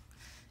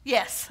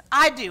 Yes,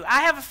 I do.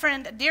 I have a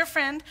friend, a dear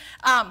friend.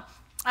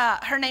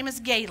 Her name is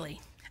Gailey.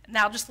 And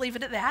I'll just leave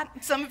it at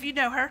that. Some of you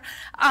know her.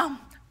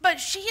 But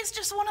she is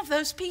just one of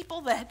those people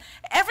that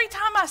every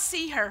time I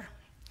see her,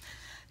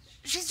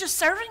 she's just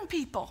serving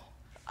people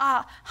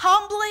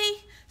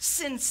humbly,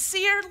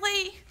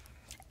 sincerely.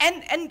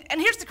 And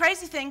here's the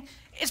crazy thing.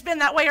 It's been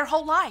that way her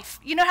whole life.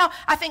 You know how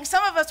I think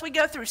some of us, we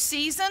go through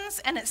seasons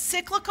and it's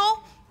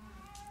cyclical?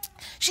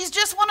 She's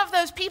just one of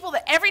those people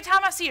that every time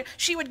I see her,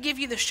 she would give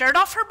you the shirt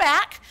off her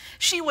back.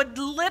 She would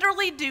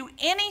literally do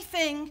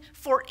anything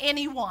for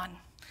anyone.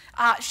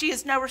 She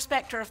is no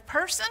respecter of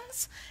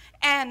persons.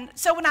 And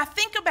so when I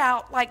think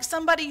about like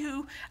somebody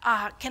who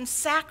can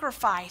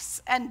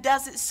sacrifice and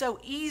does it so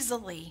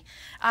easily,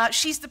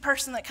 she's the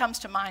person that comes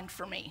to mind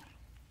for me.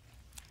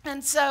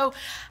 And so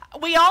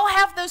we all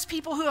have those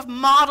people who have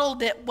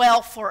modeled it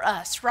well for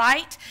us,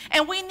 right?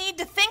 And we need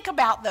to think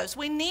about those.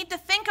 We need to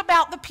think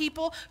about the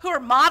people who are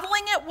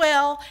modeling it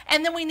well,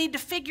 and then we need to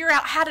figure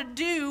out how to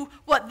do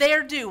what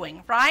they're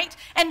doing, right?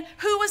 And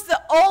who is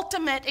the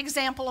ultimate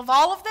example of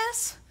all of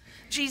this?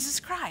 Jesus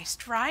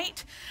Christ,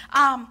 right?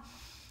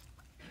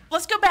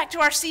 Let's go back to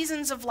our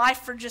seasons of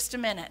life for just a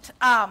minute.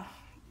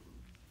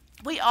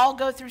 We all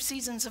go through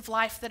seasons of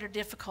life that are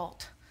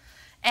difficult.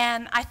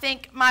 And I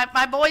think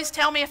my boys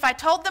tell me if I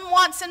told them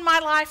once in my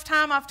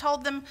lifetime, I've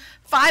told them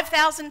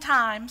 5,000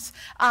 times.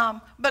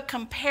 But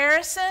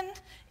comparison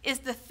is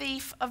the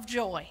thief of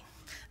joy.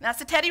 And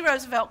that's a Teddy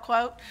Roosevelt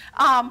quote.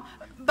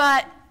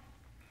 But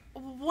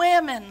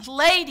women,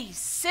 ladies,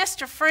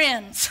 sister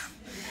friends,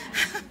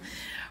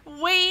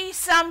 we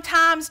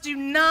sometimes do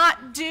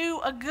not do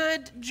a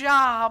good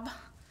job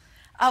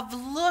of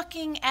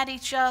looking at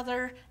each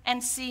other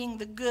and seeing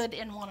the good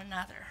in one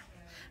another.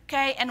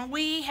 Okay, and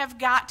we have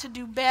got to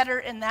do better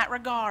in that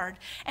regard.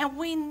 And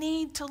we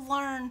need to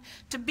learn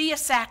to be a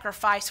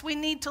sacrifice. We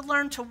need to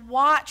learn to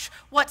watch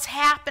what's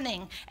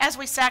happening as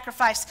we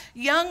sacrifice.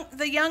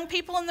 The young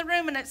people in the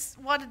room, and it's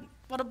what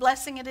a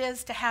blessing it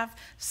is to have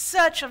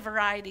such a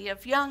variety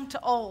of young to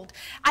old.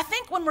 I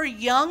think when we're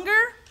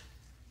younger,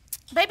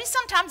 maybe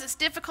sometimes it's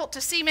difficult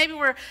to see. Maybe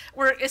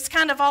it's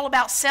kind of all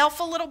about self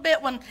a little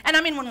bit. When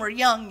we're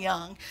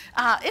young.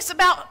 It's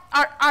about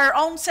our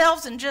own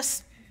selves and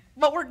just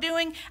what we're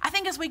doing. I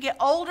think as we get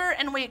older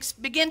and we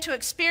begin to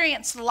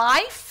experience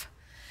life,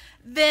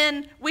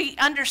 then we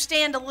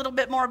understand a little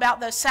bit more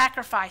about those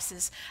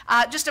sacrifices.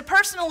 Just a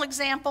personal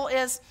example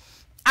is,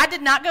 I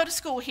did not go to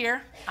school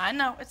here. I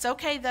know, it's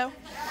okay though.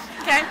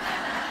 Okay?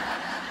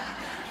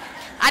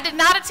 I did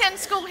not attend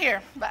school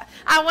here, but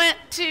I went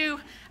to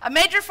a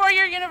major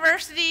four-year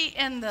university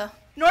in the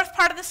north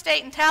part of the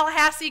state in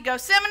Tallahassee. Go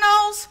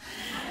Seminoles.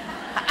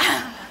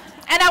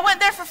 And I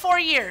went there for 4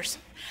 years.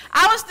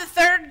 I was the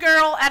third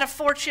girl out of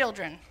 4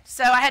 children.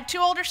 So I had 2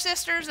 older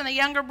sisters and a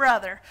younger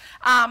brother.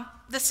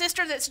 The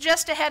sister that's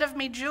just ahead of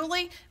me,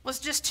 Julie, was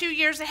just 2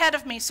 years ahead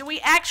of me. So we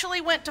actually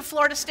went to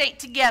Florida State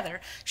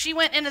together. She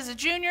went in as a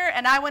junior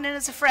and I went in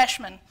as a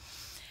freshman.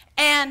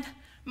 And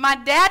my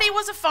daddy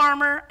was a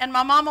farmer and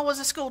my mama was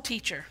a school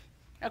teacher.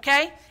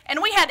 Okay?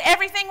 And we had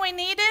everything we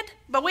needed,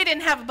 but we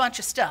didn't have a bunch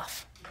of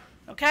stuff.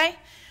 Okay?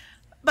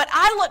 But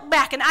I look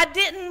back and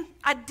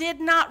I did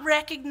not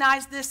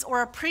recognize this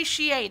or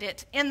appreciate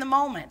it in the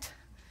moment.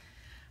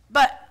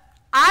 But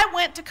I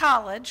went to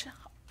college.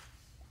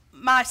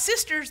 My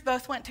sisters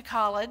both went to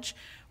college.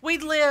 We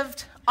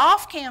lived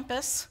off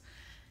campus,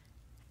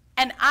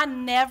 and I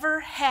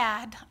never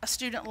had a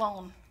student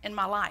loan in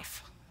my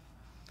life.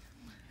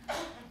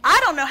 I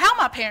don't know how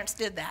my parents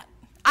did that.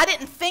 I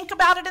didn't think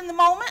about it in the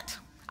moment.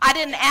 I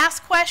didn't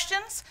ask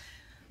questions.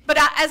 But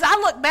as I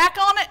look back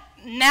on it,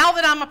 now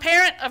that I'm a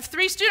parent of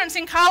 3 students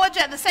in college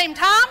at the same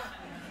time,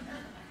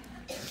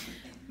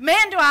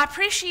 man, do I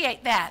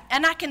appreciate that.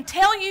 And I can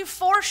tell you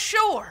for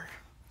sure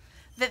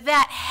that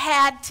that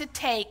had to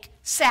take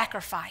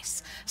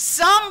sacrifice.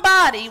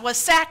 Somebody was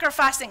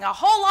sacrificing a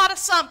whole lot of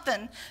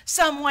something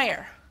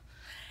somewhere.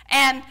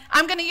 And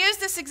I'm going to use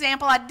this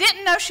example. I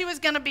didn't know she was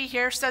going to be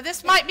here, so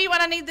this might be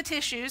when I need the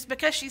tissues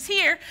because she's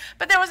here.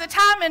 But there was a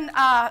time in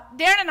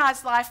Darren and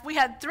I's life, we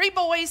had 3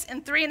 boys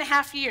in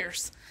 3.5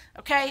 years.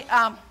 Okay?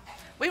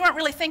 We weren't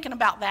really thinking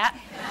about that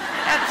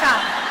at the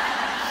time.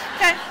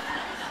 Okay?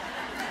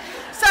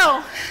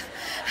 So,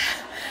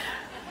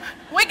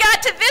 we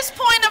got to this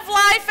point of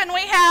life, and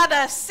we had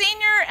a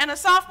senior and a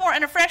sophomore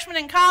and a freshman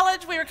in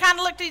college. We were kind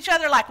of looked at each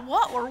other like,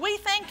 what were we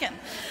thinking?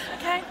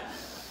 Okay?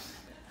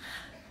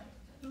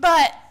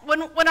 But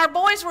when our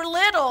boys were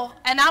little,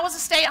 and I was a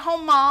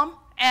stay-at-home mom,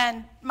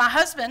 and my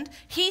husband,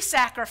 he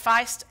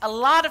sacrificed a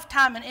lot of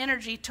time and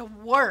energy to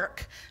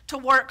work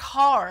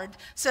hard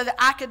so that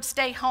I could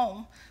stay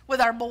home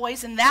with our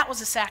boys, and that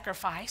was a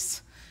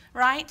sacrifice,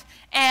 right?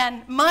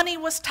 And money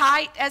was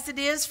tight, as it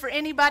is for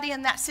anybody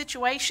in that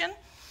situation.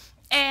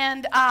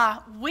 And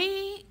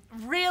we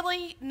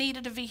really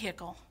needed a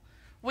vehicle.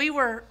 We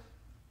were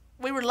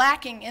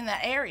lacking in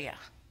that area.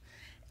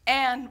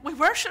 And we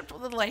worshiped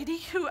with a lady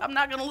who I'm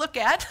not going to look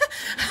at,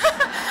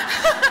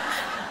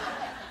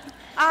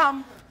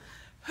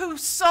 who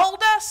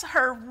sold us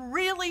her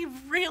really,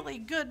 really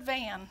good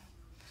van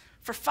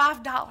for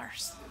 $5.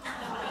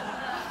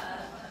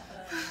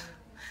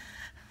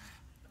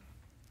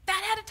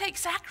 That had to take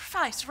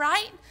sacrifice,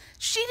 right?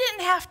 She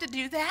didn't have to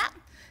do that.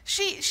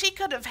 She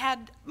could have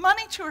had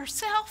money to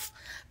herself,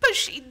 but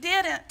she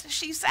didn't.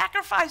 She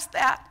sacrificed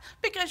that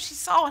because she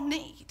saw a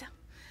need.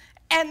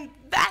 And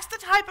that's the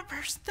type of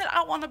person that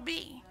I want to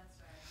be.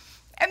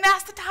 And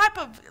that's the type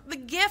of the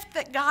gift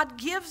that God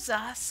gives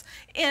us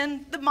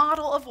in the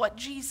model of what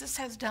Jesus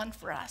has done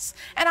for us.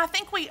 And I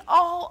think we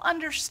all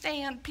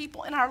understand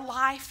people in our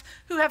life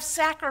who have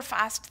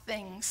sacrificed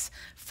things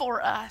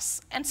for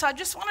us. And so I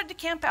just wanted to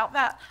camp out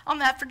on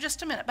that for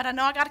just a minute, but I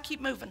know I got to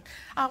keep moving.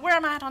 Where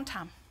am I at on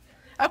time?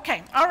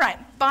 Okay, all right.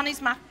 Bonnie's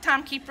my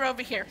timekeeper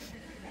over here.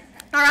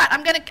 All right,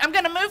 I'm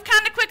gonna move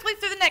kind of quickly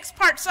through the next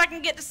part so I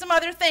can get to some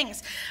other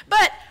things.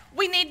 But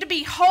we need to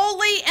be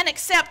holy and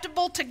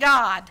acceptable to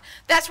God.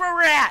 That's where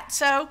we're at.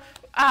 So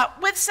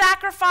with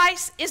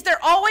sacrifice, is there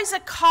always a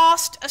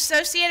cost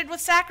associated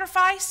with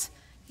sacrifice?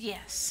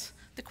 Yes.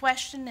 The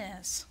question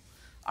is,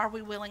 are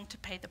we willing to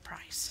pay the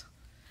price?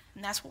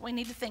 And that's what we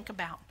need to think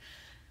about.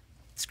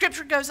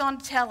 Scripture goes on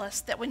to tell us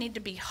that we need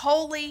to be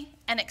holy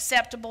and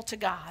acceptable to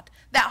God.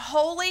 That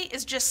holy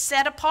is just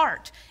set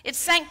apart. It's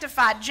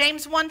sanctified.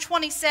 James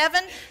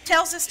 1:27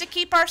 tells us to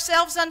keep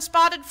ourselves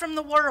unspotted from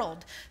the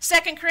world.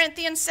 2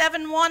 Corinthians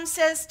 7:1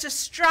 says to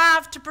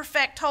strive to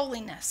perfect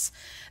holiness.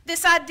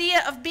 This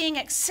idea of being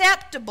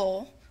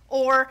acceptable,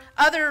 or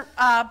other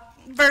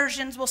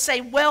versions will say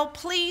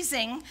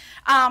well-pleasing.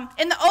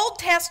 In the Old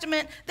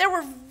Testament, there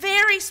were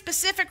very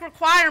specific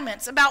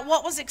requirements about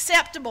what was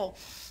acceptable.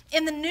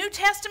 In the New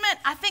Testament,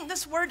 I think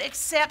this word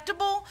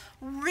acceptable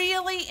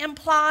really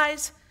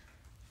implies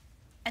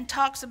and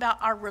talks about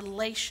our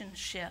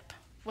relationship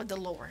with the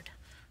Lord.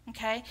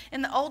 Okay?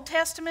 In the Old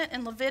Testament,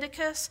 in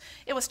Leviticus,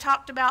 it was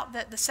talked about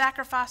that the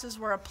sacrifices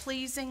were a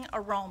pleasing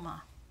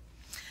aroma.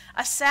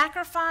 A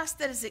sacrifice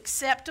that is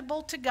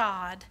acceptable to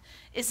God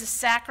is a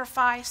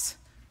sacrifice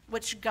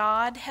which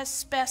God has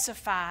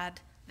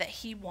specified that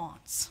He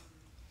wants.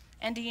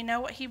 And do you know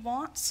what He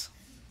wants?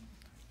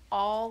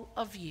 All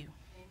of you.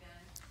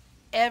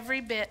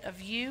 Every bit of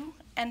you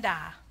and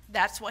I.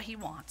 That's what He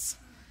wants.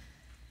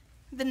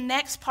 The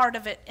next part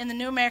of it in the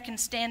New American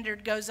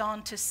Standard goes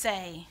on to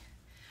say,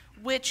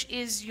 which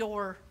is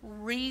your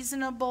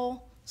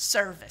reasonable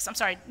service. I'm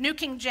sorry, New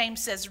King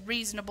James says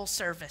reasonable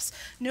service.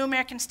 New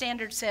American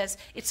Standard says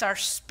it's our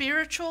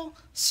spiritual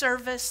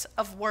service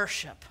of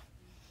worship.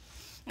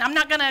 Now, I'm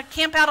not going to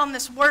camp out on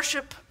this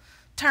worship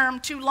term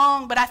too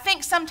long, but I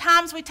think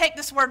sometimes we take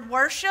this word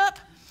worship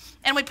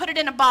and we put it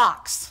in a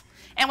box.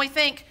 And we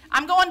think,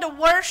 I'm going to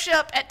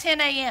worship at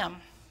 10 a.m.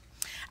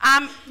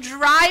 I'm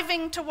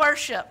driving to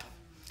worship.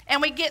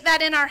 And we get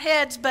that in our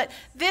heads, but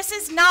this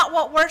is not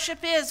what worship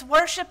is.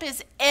 Worship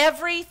is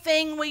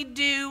everything we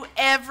do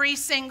every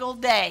single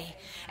day.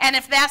 And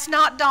if that's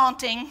not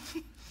daunting,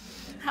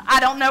 I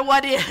don't know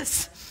what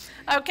is.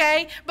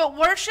 Okay? But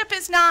worship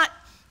is not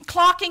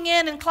clocking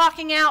in and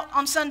clocking out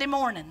on Sunday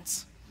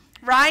mornings.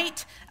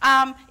 right?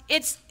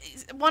 It's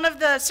one of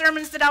the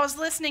sermons that I was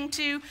listening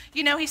to,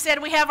 he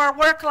said we have our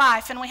work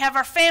life, and we have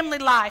our family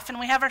life, and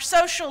we have our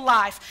social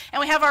life, and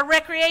we have our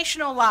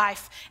recreational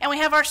life, and we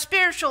have our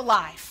spiritual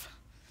life.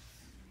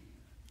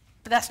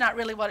 But that's not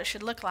really what it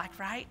should look like,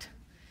 right?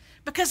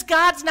 Because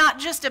God's not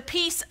just a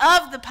piece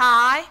of the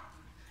pie.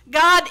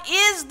 God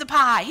is the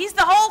pie. He's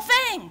the whole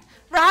thing,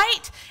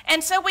 right?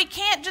 And so we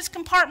can't just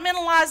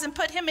compartmentalize and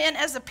put him in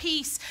as a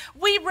piece.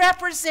 We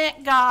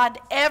represent God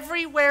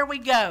everywhere we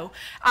go.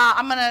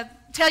 I'm going to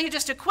tell you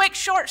just a quick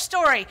short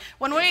story.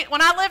 When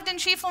I lived in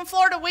Chiefland,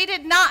 Florida, we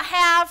did not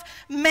have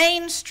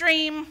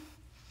mainstream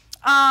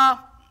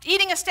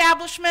eating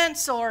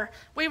establishments,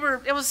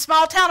 it was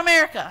small town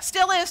America,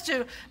 still is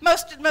to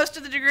most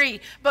of the degree.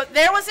 But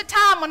there was a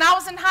time when I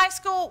was in high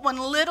school when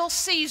Little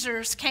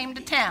Caesars came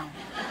to town,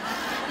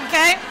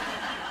 okay?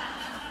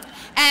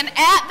 And at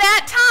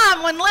that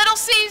time when Little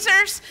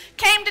Caesars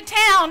came to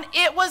town,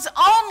 it was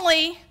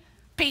only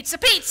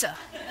pizza.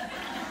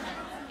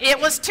 It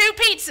was 2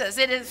 pizzas.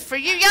 It is, for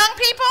you young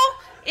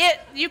people,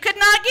 you could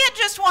not get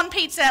just one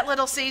pizza at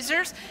Little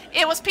Caesars.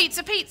 It was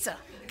pizza,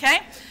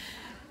 okay?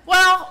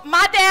 Well,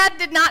 my dad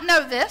did not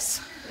know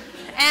this,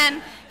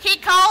 and he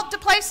called to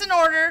place an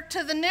order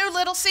to the new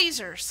Little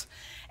Caesars.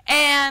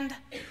 And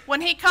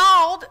when he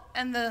called,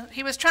 and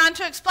he was trying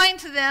to explain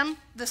to them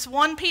this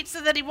one pizza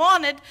that he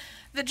wanted,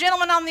 the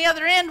gentleman on the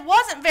other end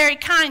wasn't very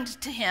kind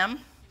to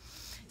him.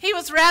 He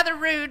was rather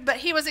rude, but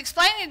he was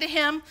explaining to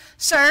him,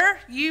 "Sir,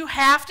 you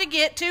have to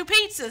get 2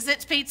 pizzas.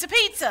 It's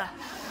pizza."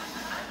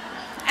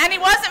 And he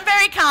wasn't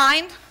very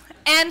kind.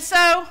 And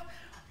so,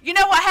 you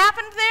know what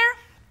happened there?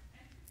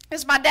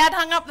 Is my dad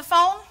hung up the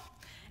phone,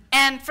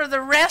 and for the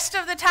rest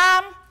of the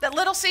time that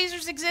Little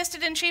Caesars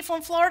existed in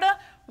Chiefland, Florida,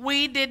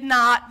 we did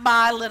not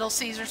buy Little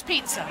Caesars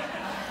pizza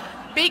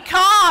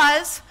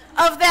because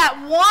of that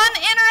one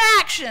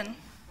interaction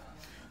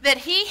that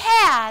he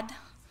had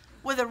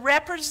with a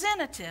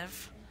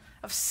representative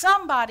of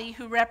somebody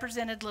who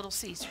represented Little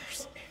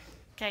Caesars.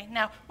 Okay,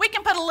 now we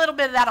can put a little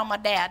bit of that on my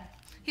dad.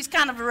 He's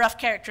kind of a rough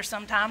character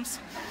sometimes.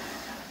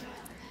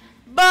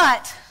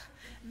 But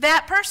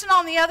that person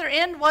on the other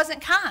end wasn't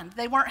kind.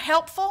 They weren't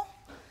helpful.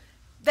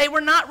 They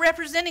were not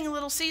representing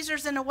Little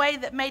Caesars in a way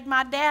that made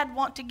my dad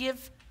want to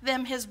give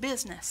them his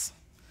business.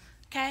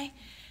 Okay?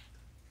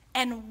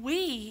 And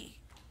we,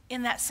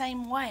 in that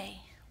same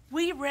way,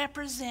 we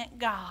represent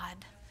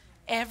God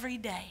every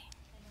day.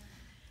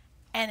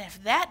 And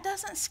if that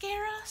doesn't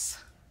scare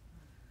us,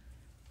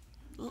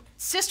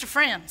 sister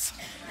friends,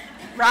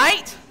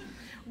 right?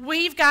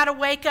 We've got to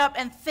wake up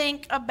and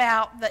think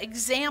about the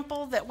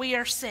example that we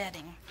are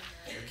setting.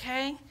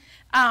 Okay?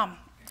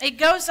 It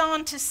goes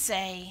on to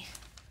say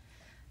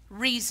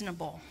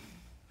reasonable.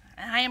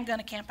 And I am going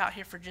to camp out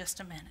here for just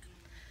a minute.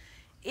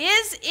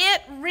 Is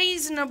it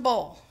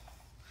reasonable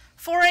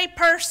for a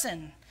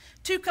person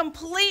to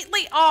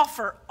completely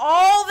offer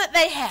all that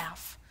they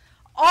have,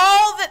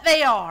 all that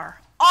they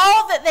are,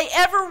 all that they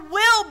ever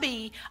will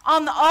be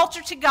on the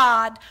altar to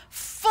God,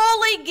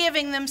 fully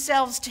giving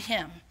themselves to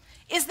him?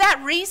 Is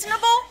that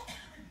reasonable?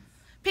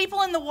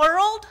 People in the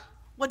world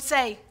would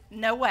say,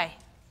 no way.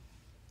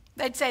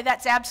 They'd say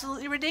that's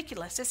absolutely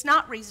ridiculous. It's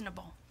not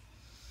reasonable.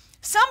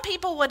 Some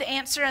people would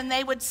answer and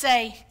they would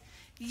say,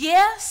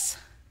 yes,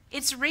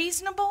 it's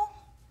reasonable,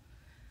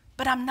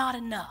 but I'm not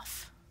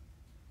enough.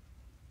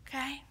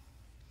 Okay?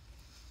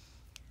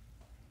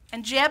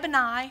 And Jeb and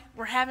I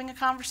were having a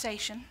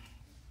conversation,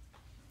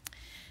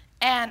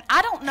 and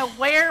I don't know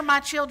where my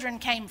children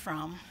came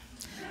from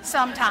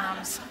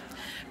sometimes,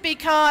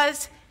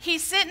 because he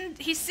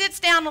sits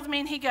down with me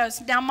and he goes,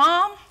 now,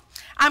 Mom,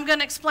 I'm going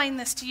to explain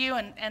this to you,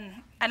 and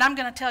I'm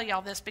going to tell you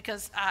all this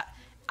because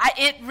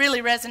it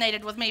really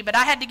resonated with me, but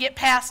I had to get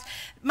past,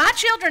 my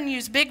children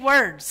use big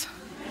words.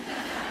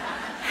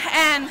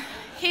 And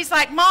he's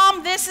like,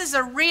 Mom, this is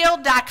a real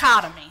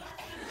dichotomy.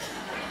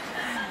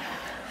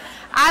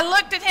 I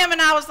looked at him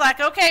and I was like,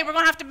 okay, we're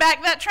going to have to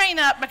back that train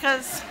up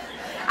because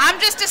I'm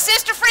just a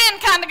sister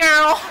friend kind of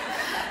girl.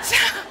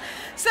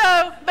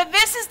 But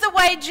this is the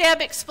way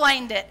Jeb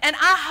explained it, and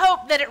I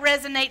hope that it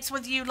resonates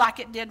with you like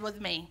it did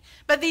with me.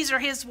 But these are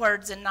his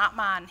words and not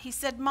mine. He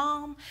said,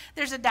 Mom,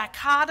 there's a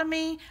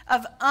dichotomy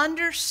of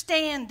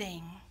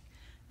understanding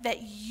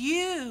that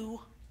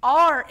you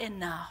are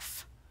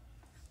enough,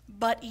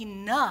 but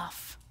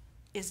enough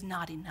is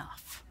not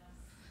enough.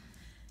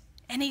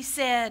 And he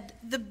said,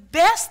 the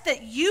best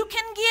that you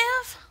can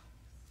give,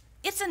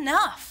 it's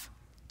enough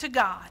to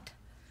God.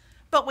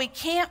 But we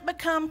can't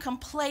become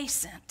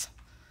complacent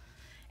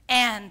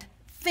and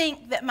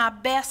think that my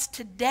best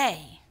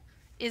today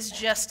is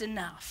just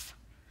enough.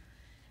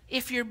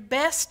 If your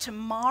best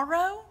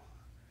tomorrow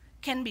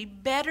can be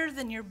better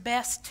than your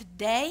best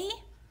today,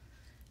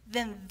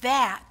 then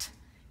that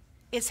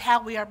is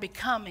how we are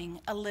becoming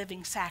a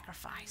living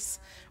sacrifice.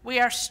 We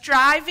are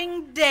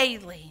striving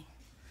daily.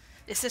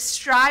 It's a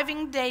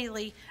striving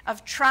daily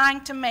of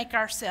trying to make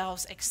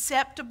ourselves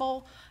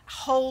acceptable,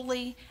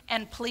 holy,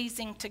 and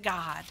pleasing to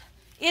God.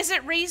 Is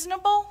it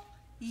reasonable?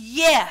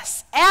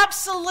 Yes,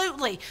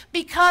 absolutely.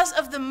 Because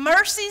of the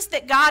mercies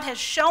that God has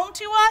shown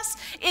to us,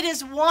 it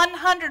is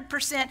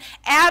 100%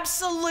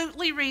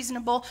 absolutely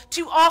reasonable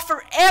to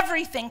offer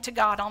everything to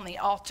God on the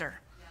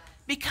altar.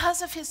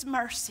 Because of his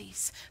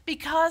mercies,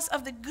 because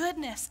of the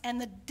goodness and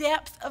the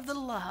depth of the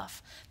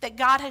love that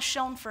God has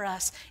shown for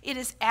us, it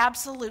is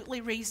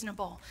absolutely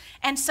reasonable.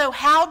 And so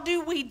how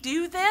do we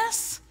do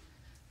this?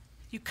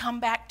 You come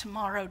back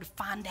tomorrow to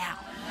find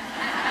out.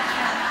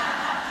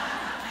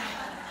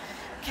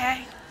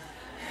 Okay?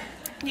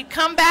 You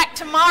come back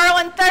tomorrow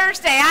and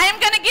Thursday. I am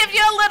going to give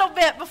you a little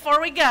bit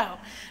before we go.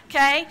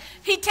 Okay?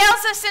 He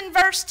tells us in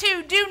verse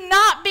 2, do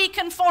not be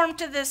conformed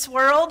to this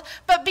world,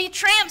 but be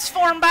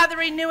transformed by the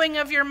renewing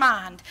of your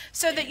mind,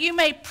 so that you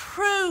may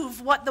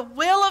prove what the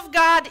will of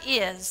God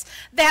is,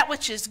 that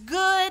which is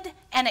good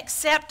and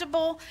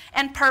acceptable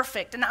and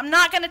perfect. And I'm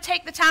not going to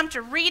take the time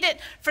to read it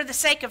for the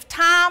sake of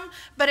time,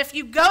 but if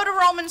you go to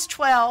Romans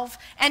 12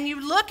 and you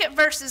look at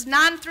verses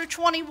 9 through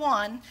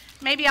 21,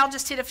 maybe I'll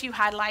just hit a few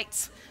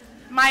highlights.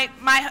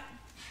 My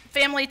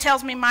family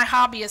tells me my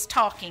hobby is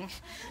talking,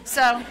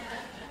 so...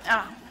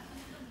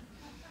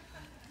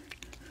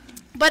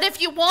 But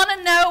if you want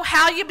to know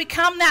how you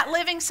become that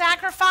living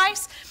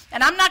sacrifice,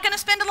 and I'm not going to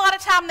spend a lot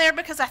of time there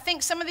because I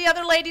think some of the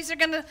other ladies are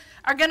going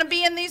to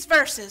be in these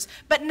verses.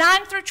 But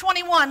 9 through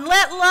 21,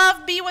 let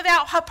love be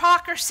without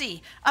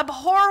hypocrisy.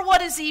 Abhor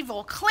what is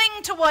evil.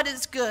 Cling to what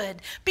is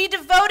good. Be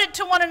devoted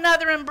to one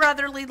another in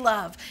brotherly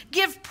love.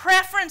 Give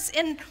preference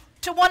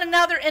to one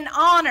another in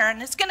honor.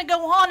 And it's going to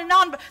go on and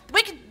on.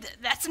 But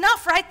that's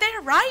enough right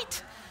there,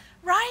 right?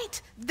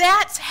 Right?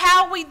 That's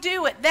how we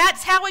do it.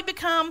 That's how we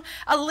become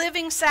a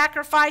living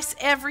sacrifice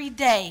every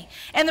day.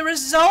 And the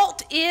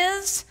result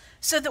is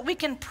so that we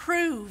can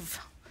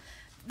prove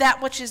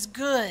that which is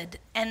good.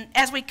 And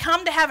as we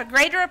come to have a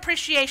greater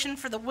appreciation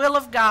for the will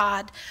of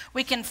God,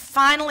 we can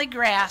finally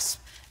grasp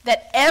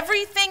that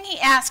everything he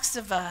asks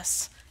of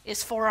us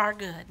is for our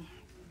good.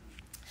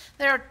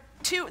 There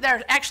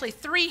are actually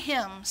 3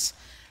 hymns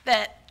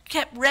that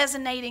kept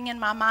resonating in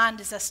my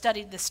mind as I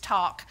studied this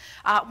talk.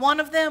 One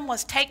of them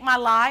was Take My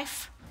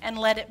Life and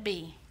Let It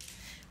Be.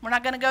 We're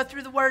not going to go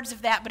through the words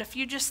of that, but if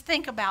you just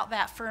think about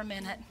that for a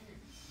minute,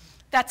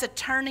 that's a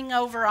turning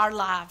over our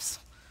lives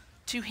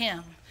to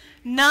him.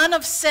 None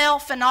of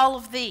self and all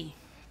of thee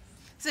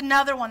is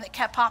another one that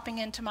kept popping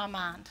into my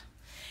mind.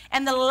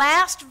 And the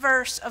last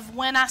verse of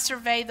When I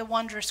Survey the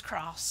Wondrous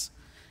Cross.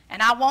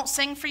 And I won't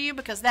sing for you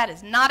because that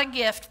is not a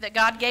gift that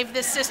God gave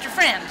this sister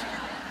friend.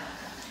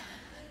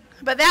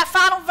 But that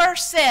final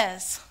verse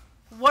says,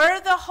 were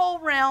the whole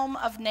realm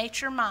of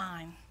nature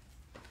mine,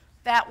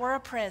 that were a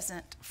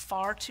present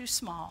far too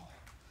small.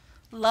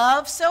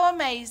 Love so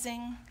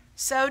amazing,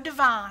 so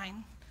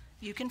divine,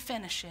 you can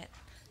finish it,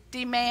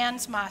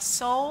 demands my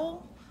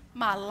soul,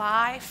 my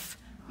life,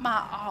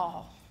 my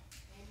all.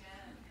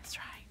 Amen. That's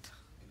right.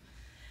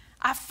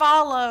 I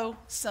follow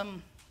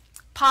some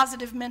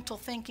positive mental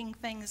thinking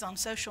things on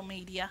social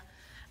media.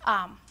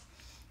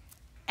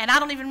 And I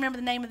don't even remember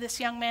the name of this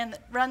young man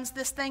that runs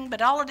this thing,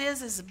 but all it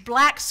is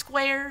black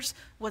squares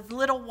with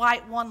little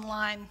white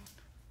one-line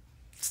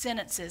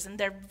sentences, and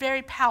they're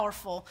very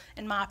powerful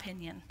in my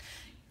opinion.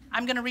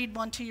 I'm going to read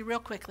one to you real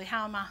quickly.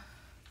 How am I?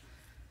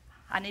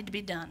 I need to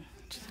be done.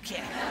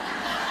 Okay.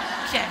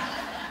 Okay.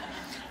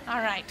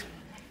 All right.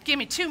 Give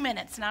me 2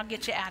 minutes and I'll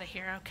get you out of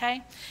here,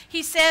 okay?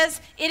 He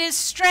says, it is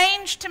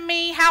strange to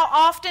me how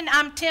often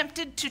I'm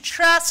tempted to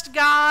trust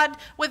God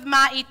with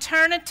my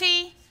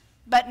eternity,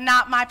 but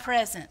not my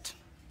present.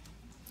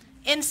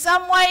 In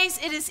some ways,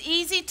 it is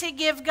easy to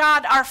give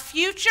God our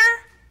future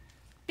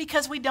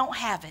because we don't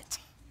have it.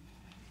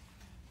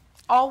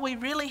 All we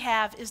really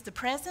have is the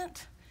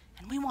present,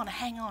 and we want to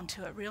hang on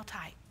to it real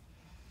tight.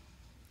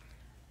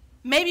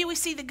 Maybe we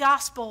see the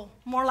gospel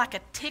more like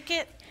a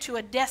ticket to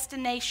a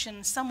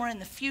destination somewhere in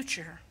the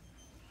future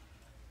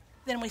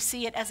than we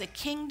see it as a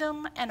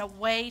kingdom and a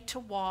way to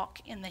walk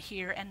in the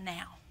here and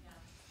now.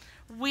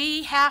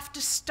 We have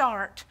to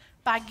start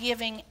by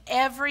giving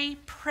every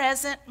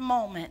present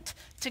moment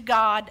to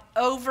God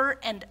over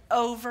and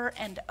over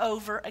and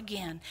over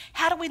again.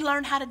 How do we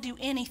learn how to do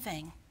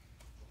anything?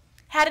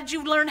 How did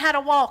you learn how to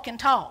walk and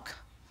talk?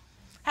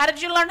 How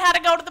did you learn how to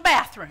go to the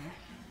bathroom?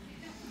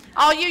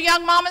 All you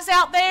young mamas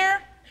out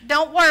there,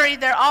 don't worry,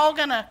 they're all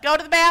going to go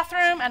to the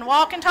bathroom and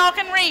walk and talk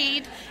and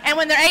read, and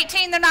when they're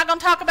 18, they're not going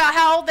to talk about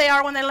how old they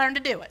are when they learn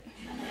to do it.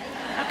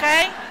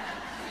 Okay?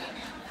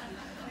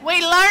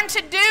 We learn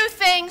to do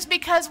things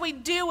because we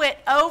do it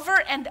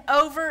over and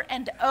over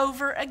and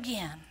over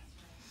again.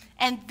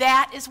 And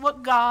that is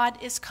what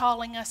God is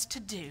calling us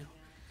to do,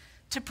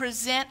 to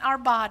present our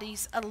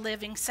bodies a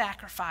living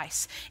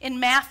sacrifice. In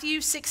Matthew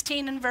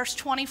 16 and verse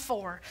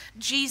 24,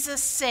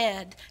 Jesus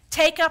said,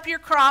 take up your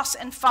cross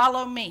and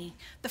follow me.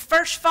 The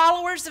first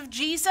followers of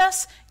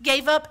Jesus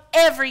gave up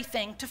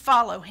everything to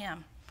follow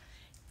him.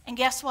 And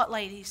guess what,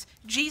 ladies?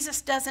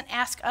 Jesus doesn't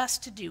ask us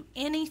to do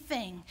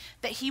anything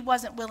that he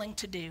wasn't willing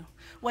to do.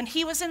 When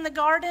he was in the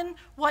garden,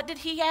 what did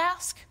he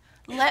ask?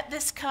 Let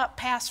this cup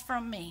pass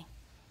from me.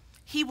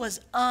 He was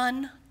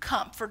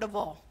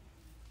uncomfortable.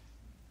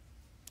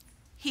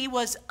 He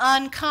was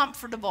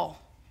uncomfortable,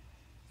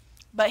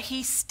 but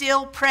he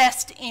still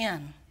pressed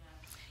in.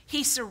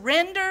 He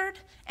surrendered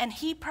and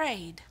he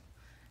prayed,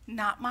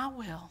 "Not my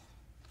will,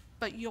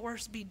 but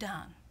yours be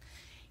done."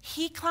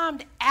 He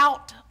climbed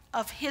out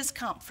of his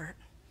comfort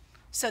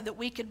so that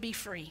we could be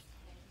free.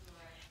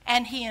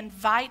 And he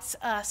invites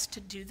us to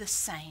do the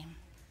same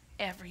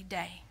every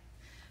day.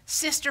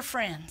 Sister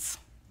friends,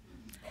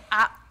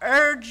 I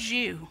urge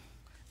you,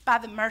 by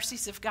the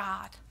mercies of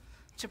God,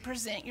 to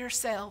present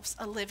yourselves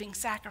a living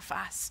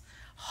sacrifice,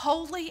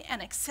 holy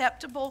and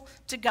acceptable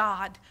to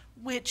God,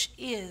 which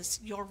is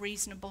your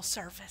reasonable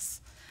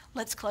service.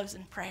 Let's close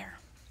in prayer.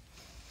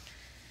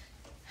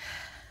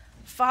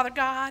 Father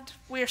God,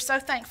 we are so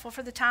thankful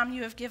for the time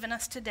you have given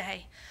us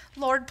today.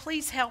 Lord,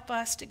 please help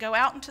us to go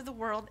out into the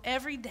world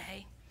every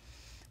day,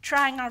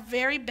 trying our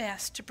very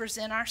best to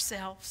present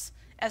ourselves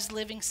as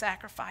living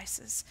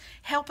sacrifices.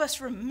 Help us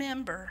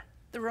remember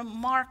the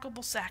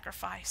remarkable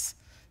sacrifice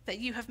that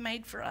you have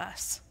made for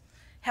us.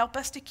 Help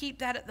us to keep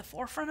that at the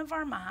forefront of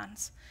our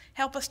minds.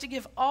 Help us to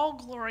give all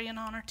glory and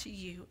honor to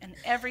you in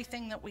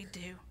everything that we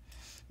do.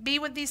 Be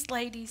with these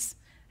ladies.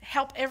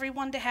 Help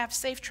everyone to have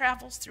safe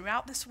travels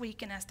throughout this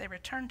week and as they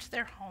return to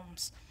their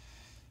homes.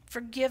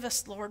 Forgive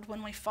us, Lord,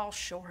 when we fall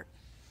short.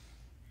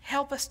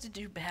 Help us to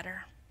do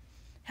better.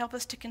 Help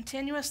us to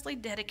continuously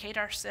dedicate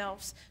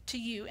ourselves to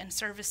you in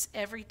service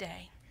every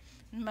day.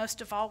 And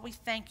most of all, we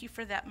thank you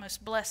for that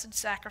most blessed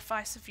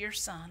sacrifice of your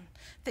Son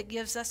that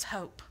gives us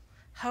hope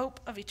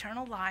of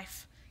eternal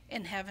life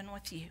in heaven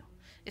with you.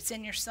 It's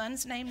in your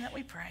Son's name that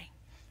we pray.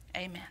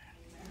 Amen.